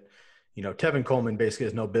saying that, Tevin Coleman basically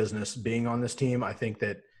has no business being on this team. I think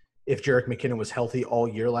that if Jerick McKinnon was healthy all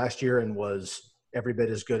year last year and was every bit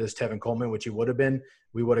as good as Tevin Coleman, which he would have been,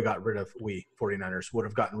 we 49ers would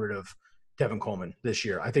have gotten rid of Tevin Coleman this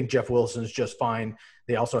year. I think Jeff Wilson's just fine.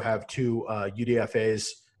 They also have two UDFAs,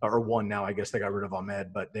 or one now. I guess they got rid of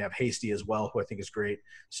Ahmed, but they have Hasty as well, who I think is great.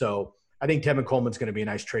 So I think Tevin Coleman's going to be a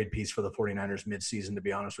nice trade piece for the 49ers midseason, to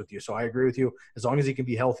be honest with you. So I agree with you. As long as he can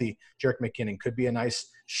be healthy, Jerick McKinnon could be a nice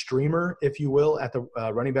streamer, if you will, at the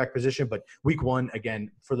running back position. But week one,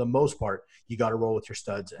 again, for the most part, you got to roll with your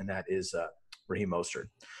studs, and that is Raheem Mostert.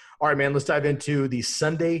 All right, man, let's dive into the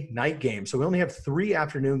Sunday night game. So we only have 3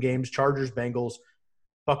 afternoon games: Chargers, Bengals,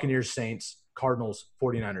 Buccaneers, Saints, Cardinals,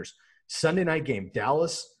 49ers. Sunday night game,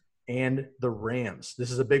 Dallas and the Rams.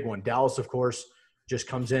 This is a big one. Dallas, of course, just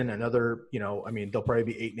comes in another, they'll probably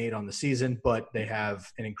be 8-8 on the season, but they have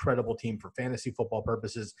an incredible team for fantasy football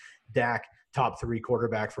purposes. Dak, top 3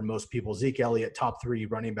 quarterback for most people. Zeke Elliott, top 3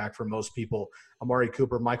 running back for most people. Amari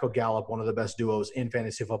Cooper, Michael Gallup, one of the best duos in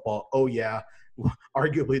fantasy football. Oh, yeah.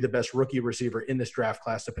 Arguably the best rookie receiver in this draft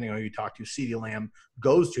class, depending on who you talk to. CeeDee Lamb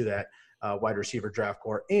goes to that wide receiver draft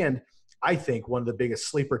core. And I think one of the biggest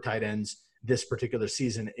sleeper tight ends this particular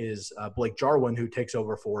season is Blake Jarwin, who takes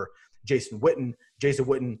over for Jason Witten. Jason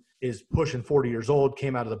Witten is pushing 40 years old,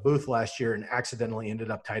 came out of the booth last year and accidentally ended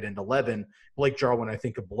up tight end 11. Blake Jarwin, I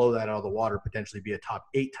think, could blow that out of the water, potentially be a top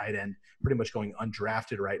 8 tight end, pretty much going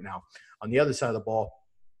undrafted right now. On the other side of the ball,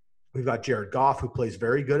 we've got Jared Goff, who plays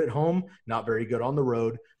very good at home, not very good on the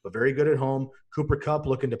road, but very good at home. Cooper Kupp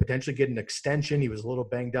looking to potentially get an extension. He was a little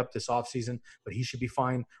banged up this offseason, but he should be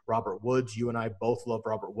fine. Robert Woods, you and I both love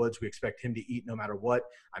Robert Woods. We expect him to eat no matter what.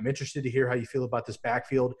 I'm interested to hear how you feel about this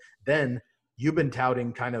backfield. Then you've been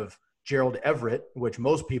touting kind of Gerald Everett, which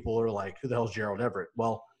most people are like, who the hell's Gerald Everett?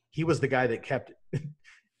 Well, he was the guy that kept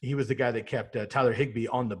Tyler Higbee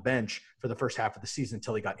on the bench for the first half of the season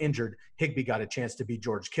until he got injured. Higbee got a chance to be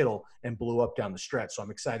George Kittle and blew up down the stretch. So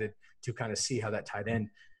I'm excited to kind of see how that tight end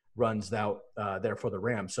runs out there for the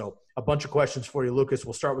Rams. So a bunch of questions for you, Lucas.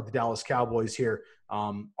 We'll start with the Dallas Cowboys here.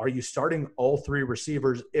 Are you starting all 3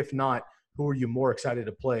 receivers? If not, who are you more excited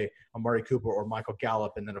to play, Amari Cooper or Michael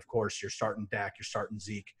Gallup? And then, of course, you're starting Dak, you're starting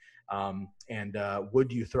Zeke. And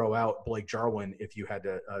would you throw out Blake Jarwin if you had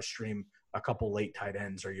to stream a couple late tight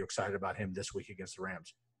ends? Are you excited about him this week against the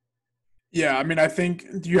Rams? Yeah, I think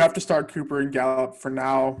you have to start Cooper and Gallup for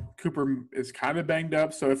now. Cooper is kind of banged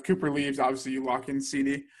up, so if Cooper leaves, obviously you lock in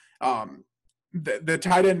CeeDee. The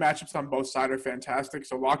tight end matchups on both sides are fantastic,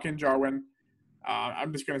 so lock in Jarwin.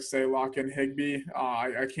 I'm just going to say lock in Higbee.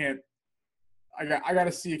 I got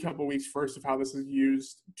to see a couple weeks first of how this is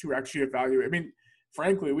used to actually evaluate.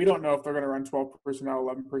 Frankly, we don't know if they're going to run 12 personnel,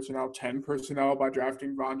 11 personnel, 10 personnel by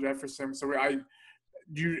drafting Von Jefferson. So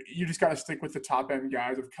you just got to stick with the top end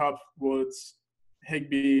guys of Kupp, Woods,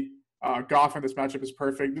 Higbee. Goff in this matchup is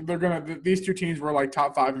perfect. These 2 teams were like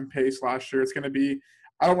top 5 in pace last year. It's going to be,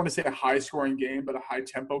 I don't want to say a high scoring game, but a high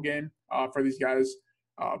tempo game for these guys.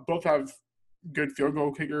 Both have good field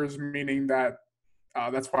goal kickers, meaning that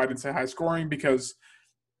that's why I didn't say high scoring, because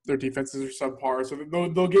their defenses are subpar. So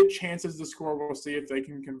they'll get chances to score. We'll see if they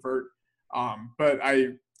can convert. But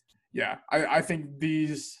I think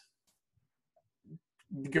these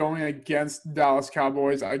going against Dallas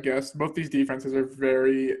Cowboys, I guess both these defenses are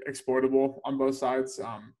very exploitable on both sides.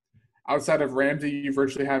 Outside of Ramsey, you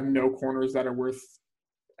virtually have no corners that are worth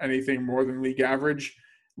anything more than league average.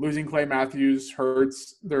 Losing Clay Matthews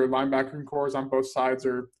hurts. Their linebacker cores on both sides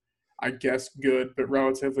are, I guess, good, but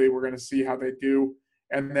relatively we're going to see how they do.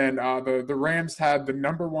 And then the Rams had the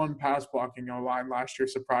number 1 pass blocking O-line last year,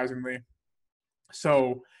 surprisingly.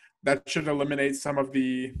 So that should eliminate some of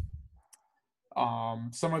the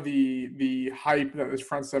hype that this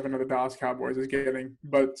front 7 of the Dallas Cowboys is getting.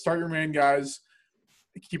 But start your main guys.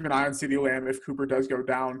 Keep an eye on CeeDee Lamb if Cooper does go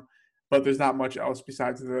down. But there's not much else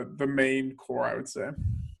besides the main core, I would say.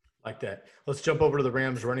 Like that. Let's jump over to the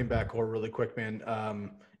Rams running back core really quick,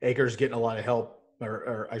 man. Akers getting a lot of help.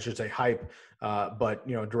 Or I should say hype, but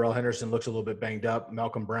Darrell Henderson looks a little bit banged up.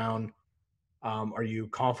 Malcolm Brown, are you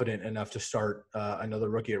confident enough to start another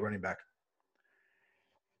rookie at running back?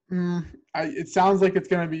 It sounds like it's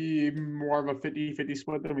going to be more of a 50-50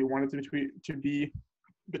 split than we wanted to be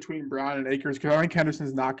between Brown and Akers, because I think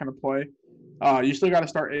Henderson's not going to play. You still got to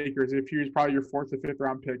start Akers. If he was probably your 4th or 5th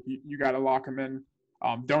round pick, you got to lock him in.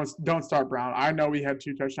 Don't start Brown. I know we had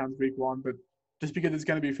 2 touchdowns week 1, but just because it's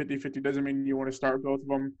going to be 50-50 doesn't mean you want to start both of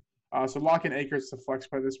them. So lock in Akers to flex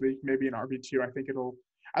play this week, maybe an RB2.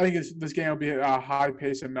 I think this game will be a high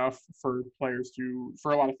pace enough for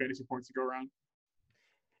for a lot of fantasy points to go around.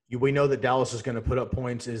 We know that Dallas is going to put up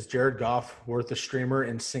points. Is Jared Goff worth a streamer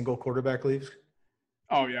in single quarterback leagues?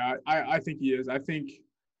 Oh yeah, I think he is. I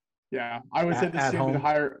would say this is going to be the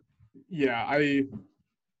higher. Yeah, I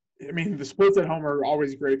mean the splits at home are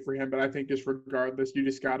always great for him, but I think just regardless, you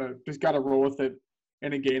just gotta roll with it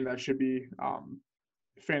in a game that should be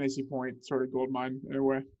fantasy point sort of gold mine in a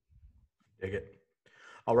way. Dig it.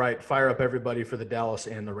 All right, fire up everybody for the Dallas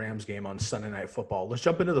and the Rams game on Sunday Night Football. Let's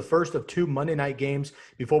jump into the first of 2 Monday night games.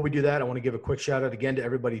 Before we do that, I want to give a quick shout out again to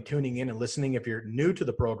everybody tuning in and listening. If you're new to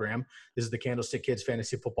the program, this is the Candlestick Kids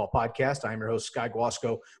Fantasy Football Podcast. I'm your host, Sky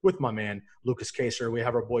Guasco, with my man, Lucas Kaser. We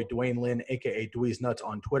have our boy, Dwayne Lynn, a.k.a. Dweez Nuts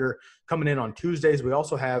on Twitter, coming in on Tuesdays. We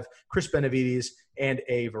also have Chris Benavides and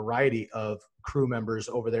a variety of crew members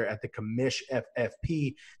over there at the Commish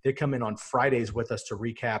FFP. They come in on Fridays with us to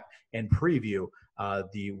recap and preview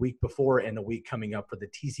the week before and the week coming up for the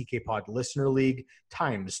TCK Pod Listener League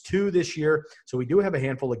 ×2 this year. So we do have a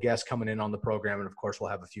handful of guests coming in on the program, and of course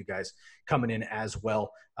we'll have a few guys coming in as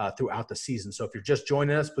well throughout the season. So if you're just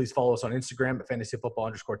joining us, please follow us on Instagram at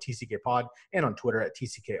fantasyfootball_TCK Pod and on Twitter at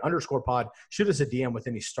TCK_pod. Shoot us a DM with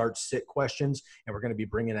any start-sit questions, and we're going to be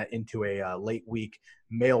bringing that into a late week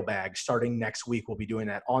mailbag starting next week. We'll be doing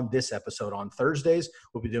that on this episode on Thursdays.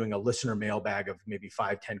 We'll be doing a listener mailbag of maybe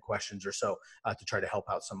 5-10 questions or so to try to help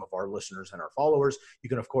out some of our listeners and our followers. You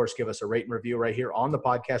can, of course, give us a rate and review right here on the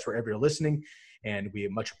podcast wherever you're listening, and we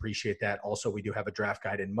much appreciate that. Also, we do have a draft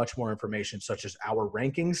guide and much more information, such as our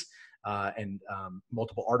rankings and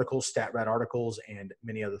multiple articles, StatRat articles, and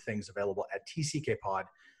many other things available at tckpod.com.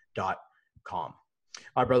 All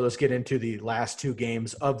right, brother, let's get into the last 2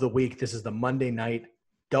 games of the week. This is the Monday night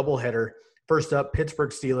doubleheader. First up, Pittsburgh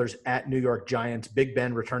Steelers at New York Giants. Big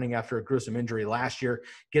Ben, returning after a gruesome injury last year,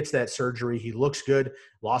 gets that surgery. He looks good,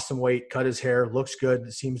 lost some weight, cut his hair, looks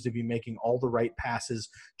good, seems to be making all the right passes.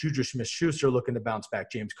 Juju Smith-Schuster looking to bounce back.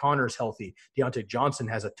 James Conner's healthy. Deontay Johnson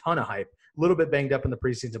has a ton of hype. A little bit banged up in the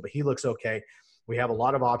preseason, but he looks okay. We have a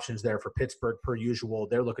lot of options there for Pittsburgh per usual.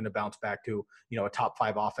 They're looking to bounce back to, a top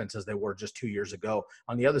 5 offense as they were just 2 years ago.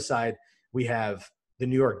 On the other side, we have the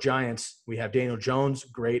New York Giants. We have Daniel Jones,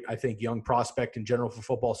 great, I think, young prospect in general for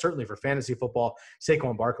football, certainly for fantasy football.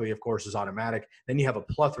 Saquon Barkley, of course, is automatic. Then you have a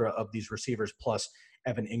plethora of these receivers plus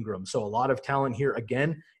Evan Ingram. So a lot of talent here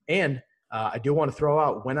again. And I do want to throw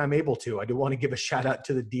out, when I'm able to, I do want to give a shout out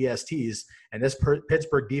to the DSTs. And this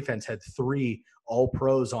Pittsburgh defense had 3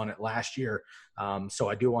 All-Pros on it last year. So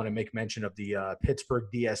I do want to make mention of the Pittsburgh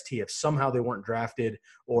DST. If somehow they weren't drafted,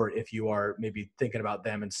 or if you are maybe thinking about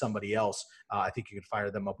them and somebody else, I think you could fire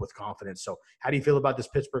them up with confidence. So how do you feel about this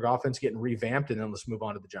Pittsburgh offense getting revamped? And then let's move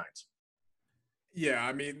on to the Giants. Yeah,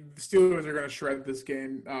 I mean, the Steelers are going to shred this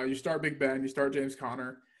game. You start Big Ben, you start James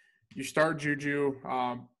Conner, you start Juju.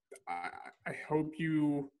 I hope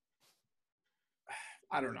you –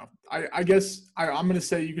 I don't know. I guess I'm going to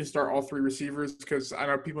say you can start all 3 receivers, because I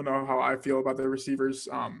know people know how I feel about their receivers.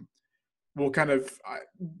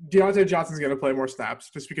 Deontay Johnson's going to play more snaps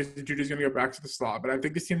just because Juju's going to go back to the slot. But I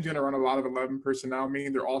think this team's going to run a lot of 11 personnel,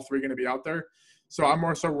 meaning they're all 3 going to be out there. So I'm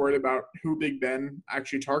more so worried about who Big Ben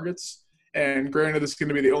actually targets. And granted, this is going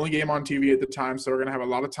to be the only game on TV at the time, so we're going to have a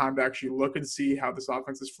lot of time to actually look and see how this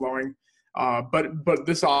offense is flowing. But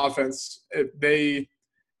this offense,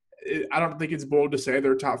 I don't think it's bold to say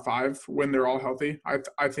they're top 5 when they're all healthy.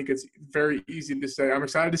 I think it's very easy to say. I'm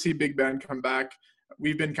excited to see Big Ben come back.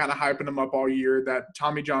 We've been kind of hyping him up all year. That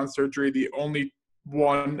Tommy John surgery, the only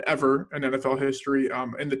one ever in NFL history,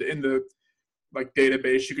 in the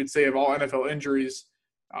database, you could say, of all NFL injuries.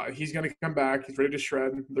 He's going to come back. He's ready to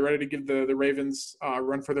shred. They're ready to give the Ravens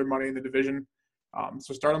run for their money in the division.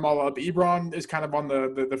 So start them all up. Ebron is kind of on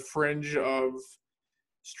the fringe of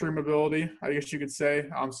streamability, I guess you could say.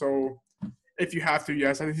 So if you have to,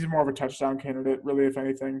 yes, I think he's more of a touchdown candidate, really, if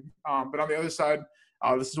anything. But on the other side,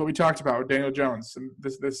 this is what we talked about with Daniel Jones. And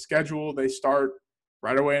this schedule, they start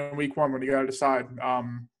right away in week 1 when you got to decide.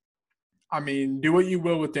 I mean, do what you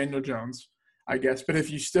will with Daniel Jones, I guess. But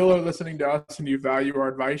if you still are listening to us and you value our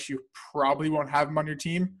advice, you probably won't have him on your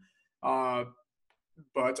team.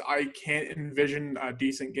 But I can't envision a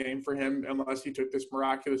decent game for him unless he took this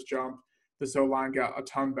miraculous jump. The O-line got a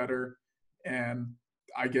ton better. And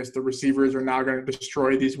I guess the receivers are now going to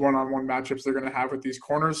destroy these one-on-one matchups they're going to have with these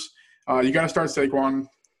corners. You got to start Saquon.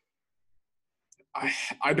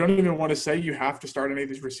 I don't even want to say you have to start any of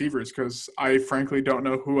these receivers because I frankly don't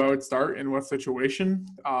know who I would start in what situation.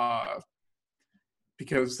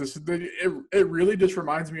 Because it really just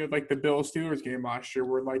reminds me of like the Bills-Steelers game last year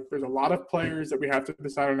where like there's a lot of players that we have to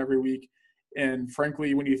decide on every week. And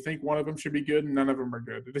frankly, when you think one of them should be good, none of them are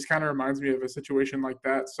good. It just kind of reminds me of a situation like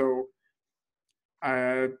that. So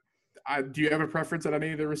do you have a preference at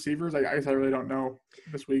any of the receivers? I guess I really don't know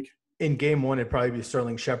this week. In game one, it'd probably be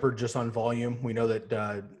Sterling Shepard just on volume. We know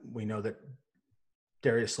that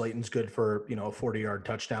Darius Slayton's good for, a 40-yard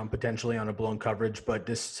touchdown potentially on a blown coverage, but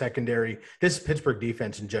this Pittsburgh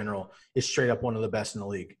defense in general is straight up one of the best in the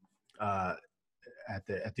league. At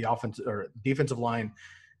the offense or defensive line,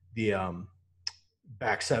 the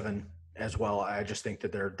back seven as well. I just think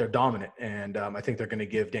that they're dominant, and I think they're going to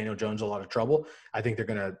give Daniel Jones a lot of trouble. I think they're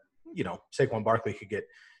going to, Saquon Barkley could get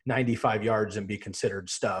 95 yards and be considered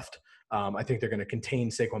stuffed. I think they're going to contain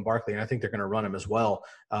Saquon Barkley, and I think they're going to run him as well.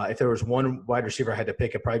 If there was one wide receiver I had to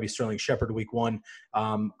pick, it'd probably be Sterling Shepard week one.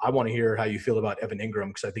 I want to hear how you feel about Evan Ingram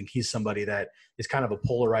because I think he's somebody that is kind of a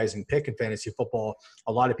polarizing pick in fantasy football.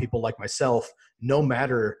 A lot of people like myself, no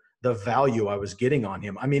matter the value I was getting on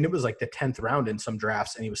him. I mean, it was like the 10th round in some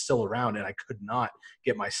drafts, and he was still around, and I could not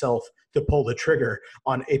get myself to pull the trigger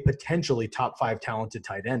on a potentially top 5 talented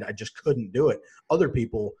tight end. I just couldn't do it. Other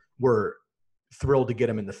people were thrilled to get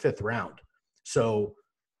him in the 5th round. So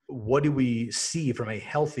what do we see from a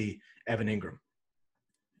healthy Evan Ingram?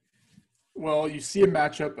 Well, you see a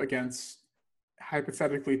matchup against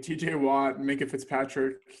hypothetically TJ Watt and Minkah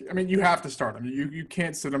Fitzpatrick. I mean, you have to start him. You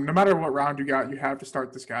can't sit him. No matter what round you got, you have to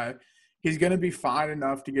start this guy. He's going to be fine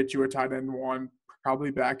enough to get you a tight end one,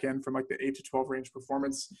 probably back end from like the 8 to 12 range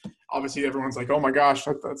performance. Obviously, everyone's like, oh my gosh,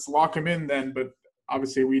 let's lock him in then. But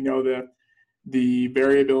obviously, we know that the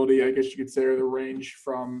variability, I guess you could say, or the range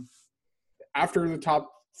from after the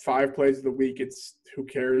top 5 plays of the week, it's who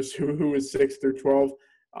cares who is 6 through 12.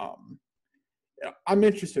 I'm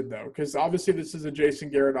interested though, because obviously this is a Jason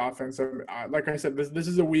Garrett offense. Like I said, this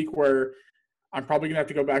is a week where I'm probably gonna have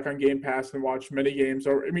to go back on Game Pass and watch many games.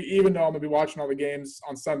 Or I mean, even though I'm gonna be watching all the games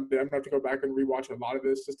on Sunday, I'm gonna have to go back and rewatch a lot of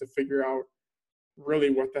this just to figure out really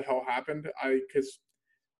what the hell happened. Like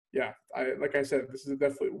I said, this is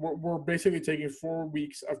definitely we're basically taking 4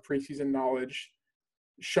 weeks of preseason knowledge,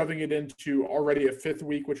 shoving it into already a 5th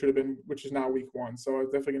week, which is now week 1. So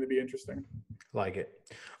it's definitely going to be interesting. Like it.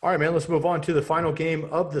 All right, man, let's move on to the final game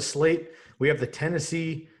of the slate. We have the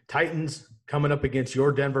Tennessee Titans coming up against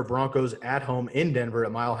your Denver Broncos at home in Denver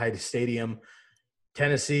at Mile High Stadium.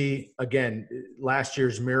 Tennessee, again, last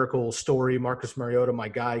year's miracle story. Marcus Mariota, my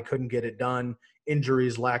guy, couldn't get it done.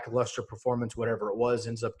 Injuries, lackluster performance, whatever it was,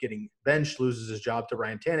 ends up getting benched, loses his job to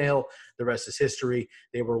Ryan Tannehill. The rest is history.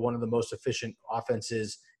 They were one of the most efficient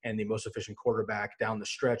offenses and the most efficient quarterback down the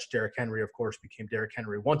stretch. Derrick Henry, of course, became Derrick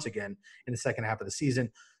Henry once again in the second half of the season.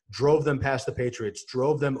 Drove them past the Patriots,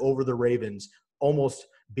 drove them over the Ravens, almost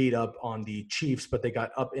beat up on the Chiefs, but they got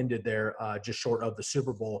upended there just short of the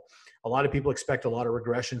Super Bowl. A lot of people expect a lot of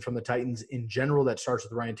regression from the Titans in general. That starts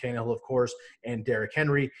with Ryan Tannehill, of course, and Derrick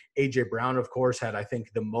Henry. A.J. Brown, of course, had, I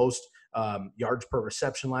think, the most yards per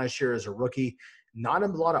reception last year as a rookie. Not a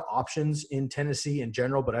lot of options in Tennessee in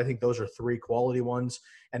general, but I think those are 3 quality ones.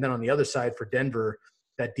 And then on the other side for Denver,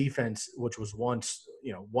 that defense, which was once,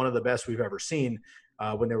 one of the best we've ever seen,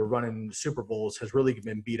 when they were running Super Bowls, has really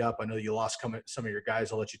been beat up. I know you lost some of your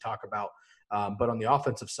guys I'll let you talk about. But on the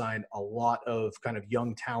offensive side, a lot of kind of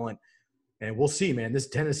young talent. And we'll see, man. This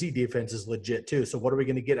Tennessee defense is legit too. So what are we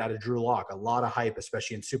going to get out of Drew Lock? A lot of hype,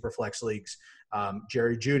 especially in super flex leagues.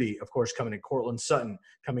 Jerry Jeudy, of course, coming in. Cortland Sutton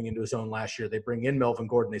coming into his own last year. They bring in Melvin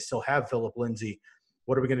Gordon. They still have Phillip Lindsay.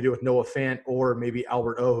 What are we going to do with Noah Fant or maybe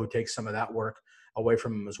Albert O, who takes some of that work away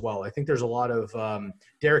from him as well? I think there's a lot of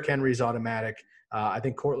Derrick Henry's automatic. I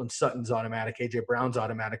think Cortland Sutton's automatic. A.J. Brown's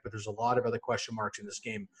automatic, but there's a lot of other question marks in this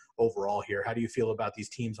game overall here. How do you feel about these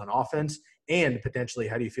teams on offense? And potentially,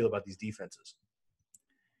 how do you feel about these defenses?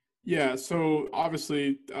 Yeah, so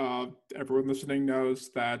obviously everyone listening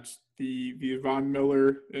knows that the Von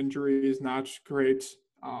Miller injury is not great.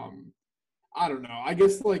 I don't know. I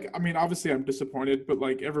guess, obviously I'm disappointed, but,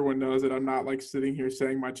 everyone knows that I'm not, sitting here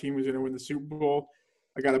saying my team was going to win the Super Bowl.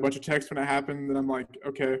 I got a bunch of texts when it happened, and I'm like,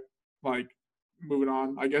 okay, moving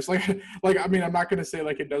on. I guess, I'm not going to say,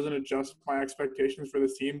 it doesn't adjust my expectations for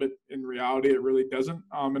this team, but in reality, it really doesn't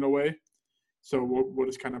in a way. So we'll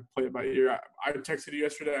just kind of play it by ear. I texted you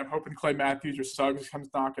yesterday. I'm hoping Clay Matthews or Suggs comes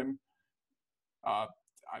knocking. I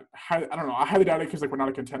don't know. I highly doubt it because, we're not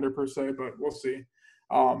a contender per se, but we'll see.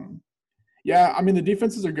 Yeah, I mean, the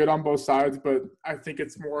defenses are good on both sides, but I think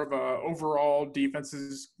it's more of a overall defense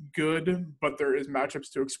is good, but there is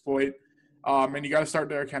matchups to exploit. And you got to start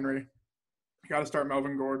Derrick Henry. You got to start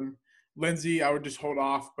Melvin Gordon. Lindsey, I would just hold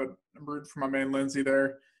off, but I'm rooting for my man Lindsey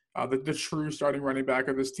there, the true starting running back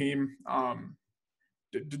of this team.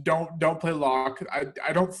 Don't play lock.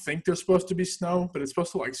 I don't think there's supposed to be snow, but it's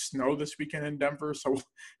supposed to like snow this weekend in Denver, so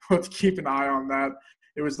we'll have to keep an eye on that.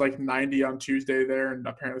 It was like 90 on Tuesday there, and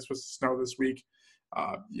apparently it's supposed to snow this week.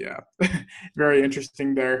 Yeah, very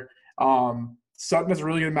interesting there. Sutton has a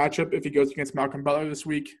really good matchup if he goes against Malcolm Butler this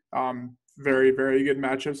week. Very, very good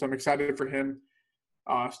matchup, so I'm excited for him.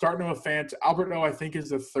 Starting Noah Fant, Albert O, I think, is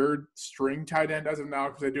the third string tight end as of now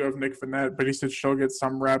because I do have Nick Vannett, but he should still get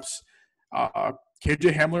some reps.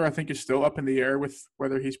 KJ Hamler, I think, is still up in the air with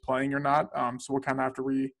whether he's playing or not. So we'll kind of have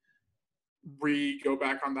to go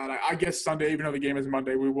back on that. I guess Sunday, even though the game is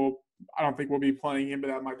Monday, I don't think we'll be playing him, but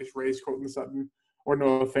that might just raise Courtland Sutton or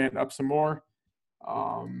Noah Fant up some more.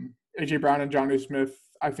 A.J. Brown and Johnny Smith,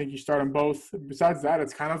 I think you start them both. Besides that,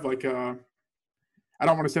 it's kind of like I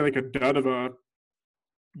don't want to say like a dud of a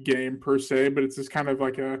game per se, but it's just kind of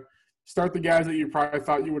like a start the guys that you probably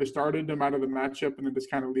thought you would have started no matter the matchup, and then just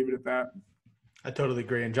kind of leave it at that. I totally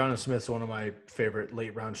agree. And Jonathan Smith's one of my favorite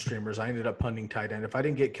late round streamers. I ended up punting tight end. If I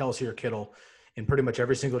didn't get Kelsey or Kittle in pretty much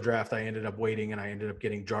every single draft, I ended up waiting, and I ended up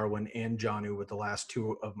getting Jarwin and Jonnu with the last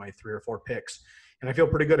two of my 3 or 4 picks. And I feel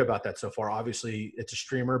pretty good about that so far. Obviously, it's a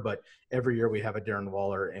streamer, but every year we have a Darren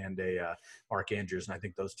Waller and a Mark Andrews, and I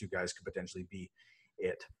think those two guys could potentially be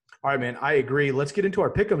it. All right, man, I agree. Let's get into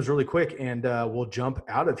our pick'ems really quick, and we'll jump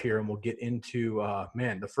out of here, and we'll get into,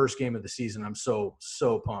 the first game of the season. I'm so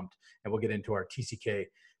pumped, and we'll get into our TCK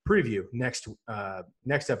preview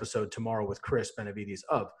next episode tomorrow with Chris Benavides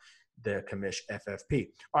of the Commish FFP.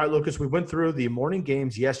 All right, Lucas, we went through the morning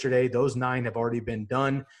games yesterday. Those 9 have already been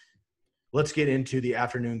done. Let's get into the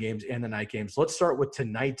afternoon games and the night games. Let's start with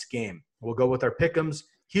tonight's game. We'll go with our pick'ems.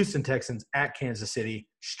 Houston Texans at Kansas City.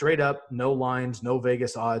 Straight up, no lines, no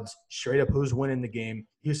Vegas odds. Straight up, who's winning the game?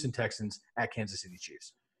 Houston Texans at Kansas City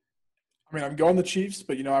Chiefs. I mean, I'm going the Chiefs,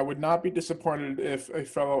 but I would not be disappointed if a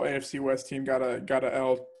fellow AFC West team got a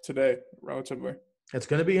L today, relatively. It's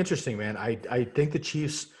going to be interesting, man. I think the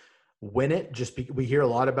Chiefs win it. We hear a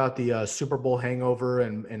lot about the Super Bowl hangover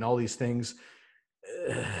and all these things.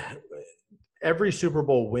 Every Super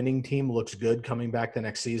Bowl winning team looks good coming back the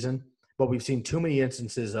next season. But we've seen too many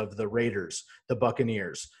instances of the Raiders, the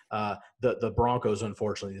Buccaneers, the Broncos,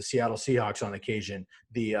 unfortunately, the Seattle Seahawks on occasion,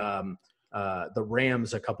 the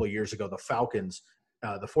Rams a couple of years ago, the Falcons,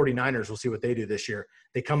 the 49ers. We'll see what they do this year.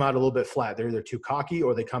 They come out a little bit flat. They're either too cocky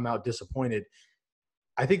or they come out disappointed.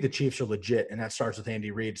 I think the Chiefs are legit, and that starts with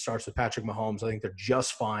Andy Reid, starts with Patrick Mahomes. I think they're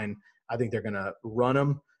just fine. I think they're going to run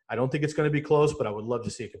them. I don't think it's going to be close, but I would love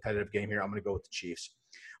to see a competitive game here. I'm going to go with the Chiefs.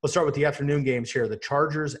 Let's start with the afternoon games here. The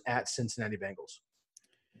Chargers at Cincinnati Bengals.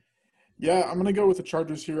 Yeah, I'm going to go with the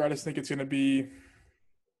Chargers here. I just think it's going to be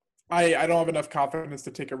I don't have enough confidence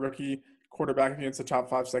to take a rookie quarterback against a top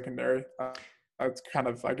 5 secondary. That's kind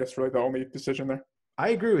of, I guess, really the only decision there. I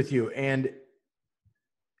agree with you. And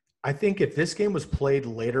I think if this game was played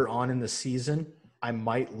later on in the season, I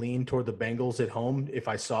might lean toward the Bengals at home if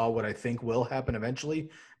I saw what I think will happen eventually.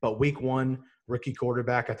 But week 1, rookie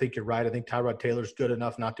quarterback, I think you're right. I think Tyrod Taylor's good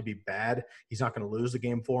enough not to be bad. He's not going to lose the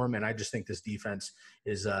game for him, and I just think this defense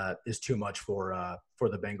is too much for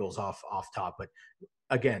the Bengals off top. But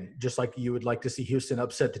again, just like you would like to see Houston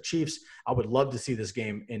upset the Chiefs, I would love to see this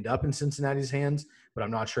game end up in Cincinnati's hands, but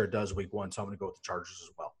I'm not sure it does week 1, so I'm going to go with the Chargers as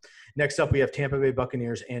well. Next up, we have Tampa Bay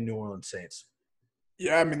Buccaneers and New Orleans Saints.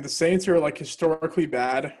 Yeah, I mean, the Saints are like historically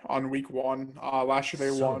bad on week 1. Last year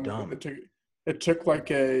they won. Dumb. It took like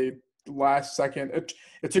a last second.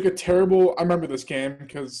 It took a terrible – I remember this game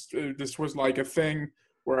because this was like a thing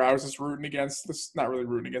where I was just rooting against this – not really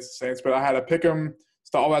rooting against the Saints, but I had to pick them,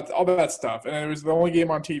 all that stuff. And it was the only game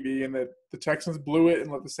on TV, and the Texans blew it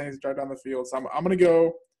and let the Saints drive down the field. So I'm going to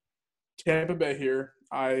go Tampa Bay here.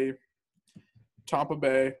 Tampa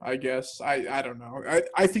Bay, I guess. I don't know.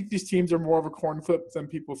 I think these teams are more of a coin flip than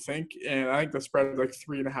people think, and I think the spread is like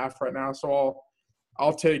 3.5 right now. So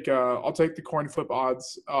I'll take the coin flip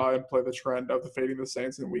odds and play the trend of the fading the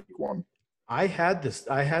Saints in week 1. I had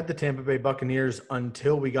the Tampa Bay Buccaneers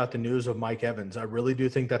until we got the news of Mike Evans. I really do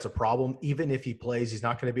think that's a problem. Even if he plays, he's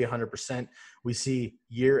not going to be 100%. We see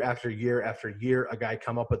year after year after year a guy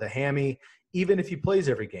come up with a hammy. Even if he plays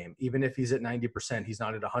every game, even if he's at 90%, he's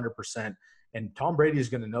not at 100%. And Tom Brady is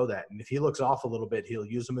going to know that. And if he looks off a little bit, he'll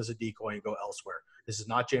use him as a decoy and go elsewhere. This is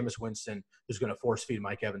not Jameis Winston who's going to force feed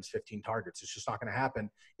Mike Evans 15 targets. It's just not going to happen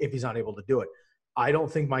if he's not able to do it. I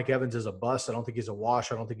don't think Mike Evans is a bust. I don't think he's a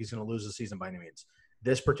wash. I don't think he's going to lose the season by any means.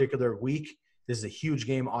 This particular week, this is a huge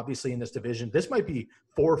game, obviously, in this division. This might be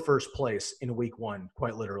for first place in week one,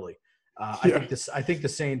 quite literally. I think the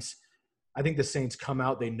Saints come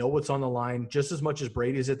out. They know what's on the line just as much as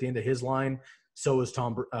Brady's at the end of his line. So is Drew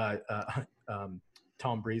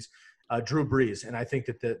Brees. And I think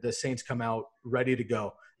that the Saints come out ready to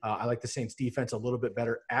go. I like the Saints defense a little bit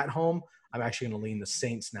better at home. I'm actually going to lean the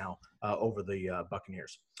Saints now over the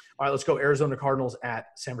Buccaneers. All right, let's go Arizona Cardinals at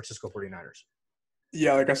San Francisco 49ers.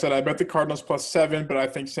 Yeah, like I said, I bet the Cardinals +7, but I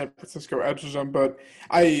think San Francisco edges them. But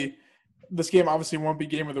this game obviously won't be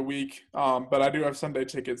game of the week, but I do have Sunday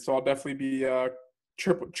tickets, so I'll definitely be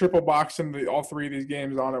triple boxing all three of these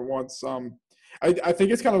games on at once. I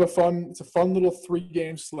think it's kind of a fun little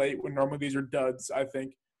 3-game slate when normally these are duds. I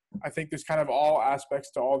think there's kind of all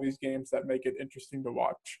aspects to all these games that make it interesting to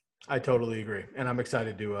watch. I totally agree, and I'm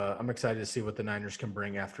excited to see what the Niners can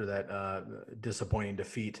bring after that disappointing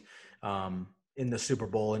defeat in the Super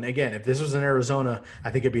Bowl. And again, if this was in Arizona, I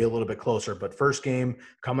think it'd be a little bit closer. But first game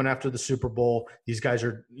coming after the Super Bowl, these guys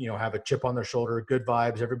are, have a chip on their shoulder, good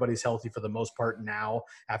vibes. Everybody's healthy for the most part now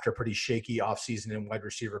after a pretty shaky offseason in wide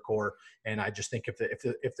receiver core. And I just think if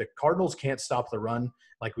the Cardinals can't stop the run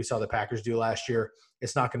like we saw the Packers do last year,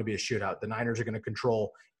 it's not going to be a shootout. The Niners are going to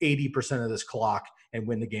control 80% of this clock and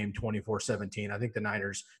win the game 24-17. I think the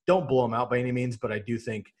Niners don't blow them out by any means, but I do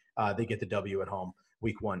think they get the W at home.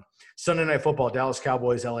 Week 1. Sunday Night Football, Dallas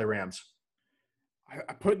Cowboys, LA Rams.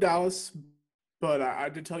 I put Dallas, but I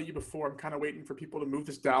did tell you before, I'm kind of waiting for people to move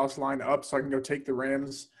this Dallas line up so I can go take the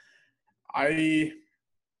Rams. I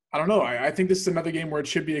don't know. I think this is another game where it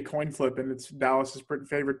should be a coin flip, and it's Dallas is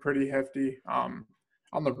favored pretty hefty on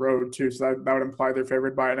the road too. So that would imply they're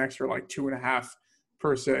favored by an extra 2.5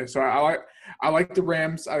 per se. So I like the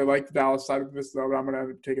Rams. I like the Dallas side of this though, but I'm going to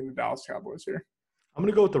end up taking the Dallas Cowboys here. I'm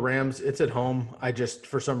going to go with the Rams. It's at home.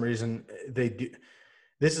 For some reason, they do.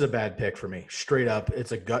 This is a bad pick for me. Straight up,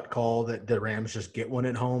 it's a gut call that the Rams just get one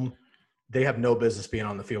at home. They have no business being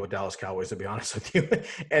on the field with Dallas Cowboys, to be honest with you.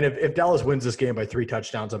 And if Dallas wins this game by 3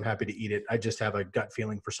 touchdowns, I'm happy to eat it. I just have a gut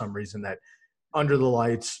feeling for some reason that under the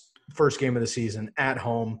lights, first game of the season, at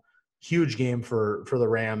home, huge game for the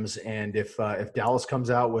Rams. And if Dallas comes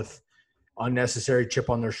out with unnecessary chip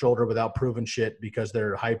on their shoulder without proving shit because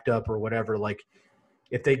they're hyped up or whatever,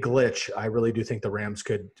 if they glitch, I really do think the Rams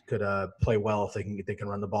could play well if they can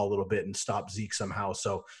run the ball a little bit and stop Zeke somehow.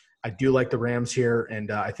 So I do like the Rams here,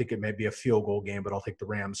 and I think it may be a field goal game, but I'll take the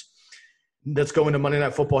Rams. Let's go into Monday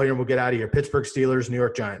Night Football here, and we'll get out of here. Pittsburgh Steelers, New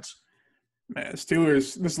York Giants. Man,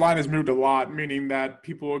 Steelers. This line has moved a lot, meaning that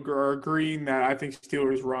people are agreeing that I think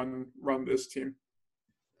Steelers run this team.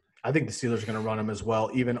 I think the Steelers are going to run them as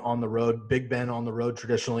well, even on the road. Big Ben on the road,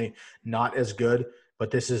 traditionally not as good,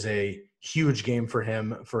 but this is a huge game for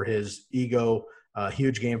him, for his ego,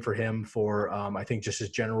 huge game for him for, I think, just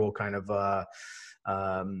his general kind of,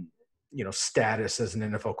 status as an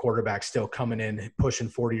NFL quarterback, still coming in, pushing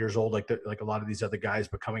 40 years old, like a lot of these other guys,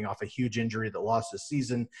 but coming off a huge injury that lost his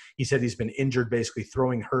season. He said he's been injured, basically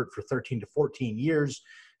throwing hurt for 13 to 14 years,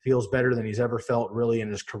 feels better than he's ever felt really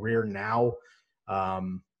in his career now.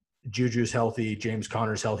 Juju's healthy. James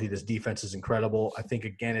Conner's healthy. This defense is incredible. I think,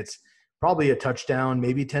 again, it's probably a touchdown,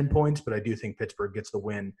 maybe 10 points, but I do think Pittsburgh gets the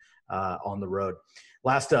win on the road.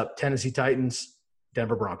 Last up, Tennessee Titans,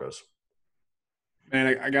 Denver Broncos.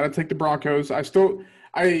 Man, I got to take the Broncos. I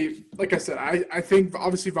think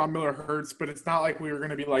obviously Von Miller hurts, but it's not like we were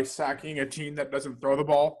going to be sacking a team that doesn't throw the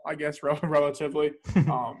ball, I guess, relatively.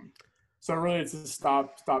 So really it's to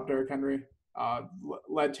stop Derrick Henry.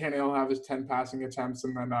 Let Tannehill have his 10 passing attempts,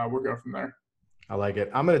 and then we'll go from there. I like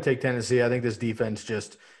it. I'm going to take Tennessee. I think this defense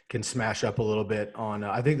just can smash up a little bit on.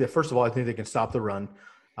 I think that first of all, I think they can stop the run,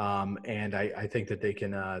 and I think that they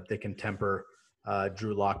can temper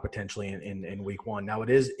Drew Lock potentially in week 1. Now it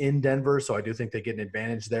is in Denver, so I do think they get an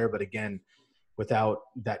advantage there. But again, without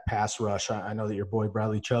that pass rush, I know that your boy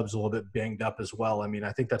Bradley Chubb's a little bit banged up as well. I mean,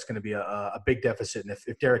 I think that's going to be a big deficit, and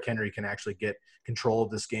if Derrick Henry can actually get control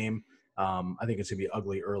of this game, I think it's going to be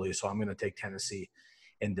ugly early. So I'm going to take Tennessee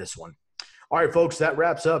in this one. All right, folks, that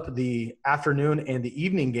wraps up the afternoon and the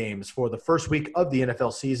evening games for the first week of the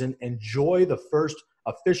NFL season. Enjoy the first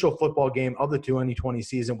official football game of the 2020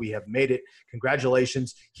 season. We have made it.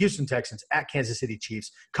 Congratulations, Houston Texans at Kansas City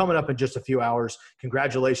Chiefs, coming up in just a few hours.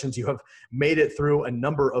 Congratulations, you have made it through a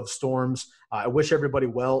number of storms. I wish everybody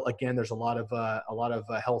well. Again, there's a lot of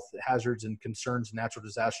health hazards and concerns and natural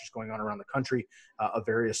disasters going on around the country of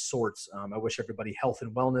various sorts. I wish everybody health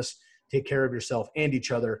and wellness. Take care of yourself and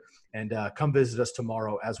each other, and come visit us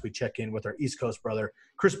tomorrow as we check in with our East Coast brother,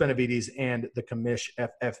 Chris Benavides, and the Commish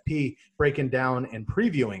FFP, breaking down and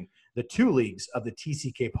previewing the 2 leagues of the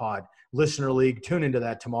TCK Pod Listener League. Tune into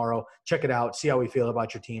that tomorrow. Check it out. See how we feel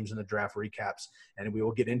about your teams in the draft recaps. And we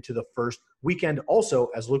will get into the first weekend. Also,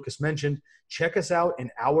 as Lucas mentioned, check us out an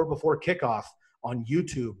hour before kickoff on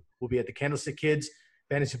YouTube. We'll be at the Candlestick Kids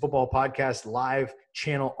Fantasy Football Podcast live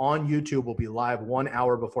channel on YouTube. Will be live 1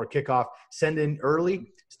 hour before kickoff. Send in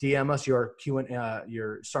early. DM us your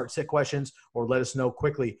your start-sit questions, or let us know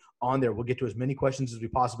quickly on there. We'll get to as many questions as we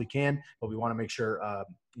possibly can, but we want to make sure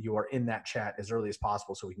you are in that chat as early as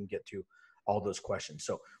possible so we can get to all those questions.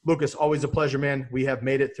 So, Lucas, always a pleasure, man. We have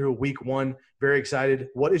made it through week 1. Very excited.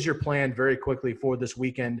 What is your plan very quickly for this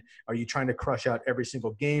weekend? Are you trying to crush out every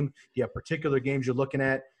single game? Do you have particular games you're looking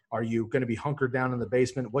at? Are you going to be hunkered down in the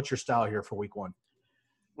basement? What's your style here for week 1?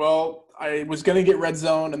 Well, I was going to get Red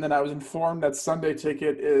Zone, and then I was informed that Sunday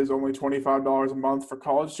ticket is only $25 a month for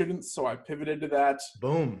college students, so I pivoted to that.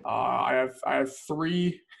 Boom. I have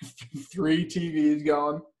three TVs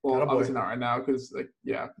going. Well, obviously not right now because,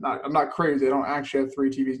 I'm not crazy. I don't actually have 3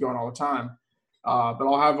 TVs going all the time, but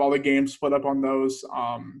I'll have all the games split up on those.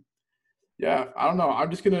 I don't know. I'm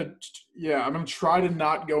going to try to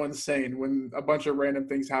not go insane when a bunch of random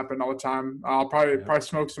things happen all the time. I'll probably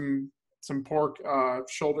smoke some pork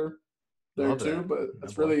shoulder there too, but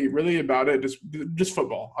that's really about it. Just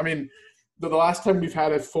football. I mean, the last time we've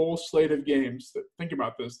had a full slate of games, think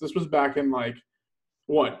about this. This was back in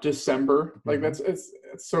December? Mm-hmm.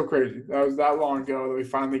 It's so crazy. That was that long ago that we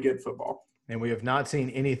finally get football. And we have not seen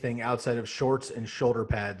anything outside of shorts and shoulder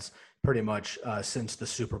pads pretty much since the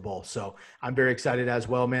Super Bowl. So I'm very excited as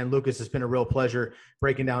well, man. Lucas, it's been a real pleasure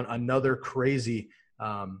breaking down another crazy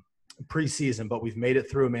preseason, but we've made it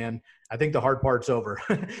through, man. I think the hard part's over.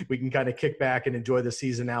 We can kind of kick back and enjoy the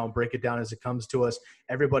season now and break it down as it comes to us.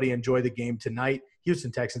 Everybody enjoy the game tonight.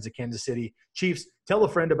 Houston Texans at Kansas City Chiefs. Tell a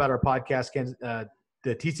friend about our podcast,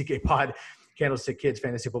 the TCK Pod, Candlestick Kids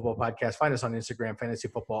Fantasy Football Podcast. Find us on Instagram,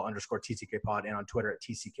 fantasyfootball_TCK Pod, and on Twitter at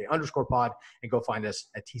TCK_pod, and go find us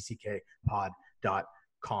at tckpod.com.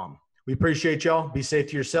 We appreciate y'all. Be safe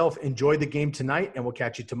to yourself. Enjoy the game tonight, and we'll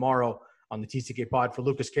catch you tomorrow on the TCK Pod. For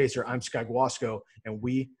Lucas Kaser, I'm Sky Guasco, and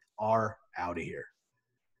we are out of here.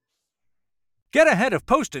 Get ahead of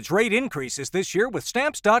postage rate increases this year with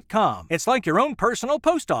Stamps.com. It's like your own personal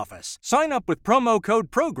post office. Sign up with promo code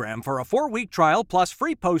PROGRAM for a 4-week trial plus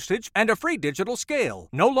free postage and a free digital scale.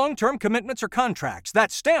 No long-term commitments or contracts.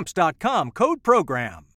 That's Stamps.com, code PROGRAM.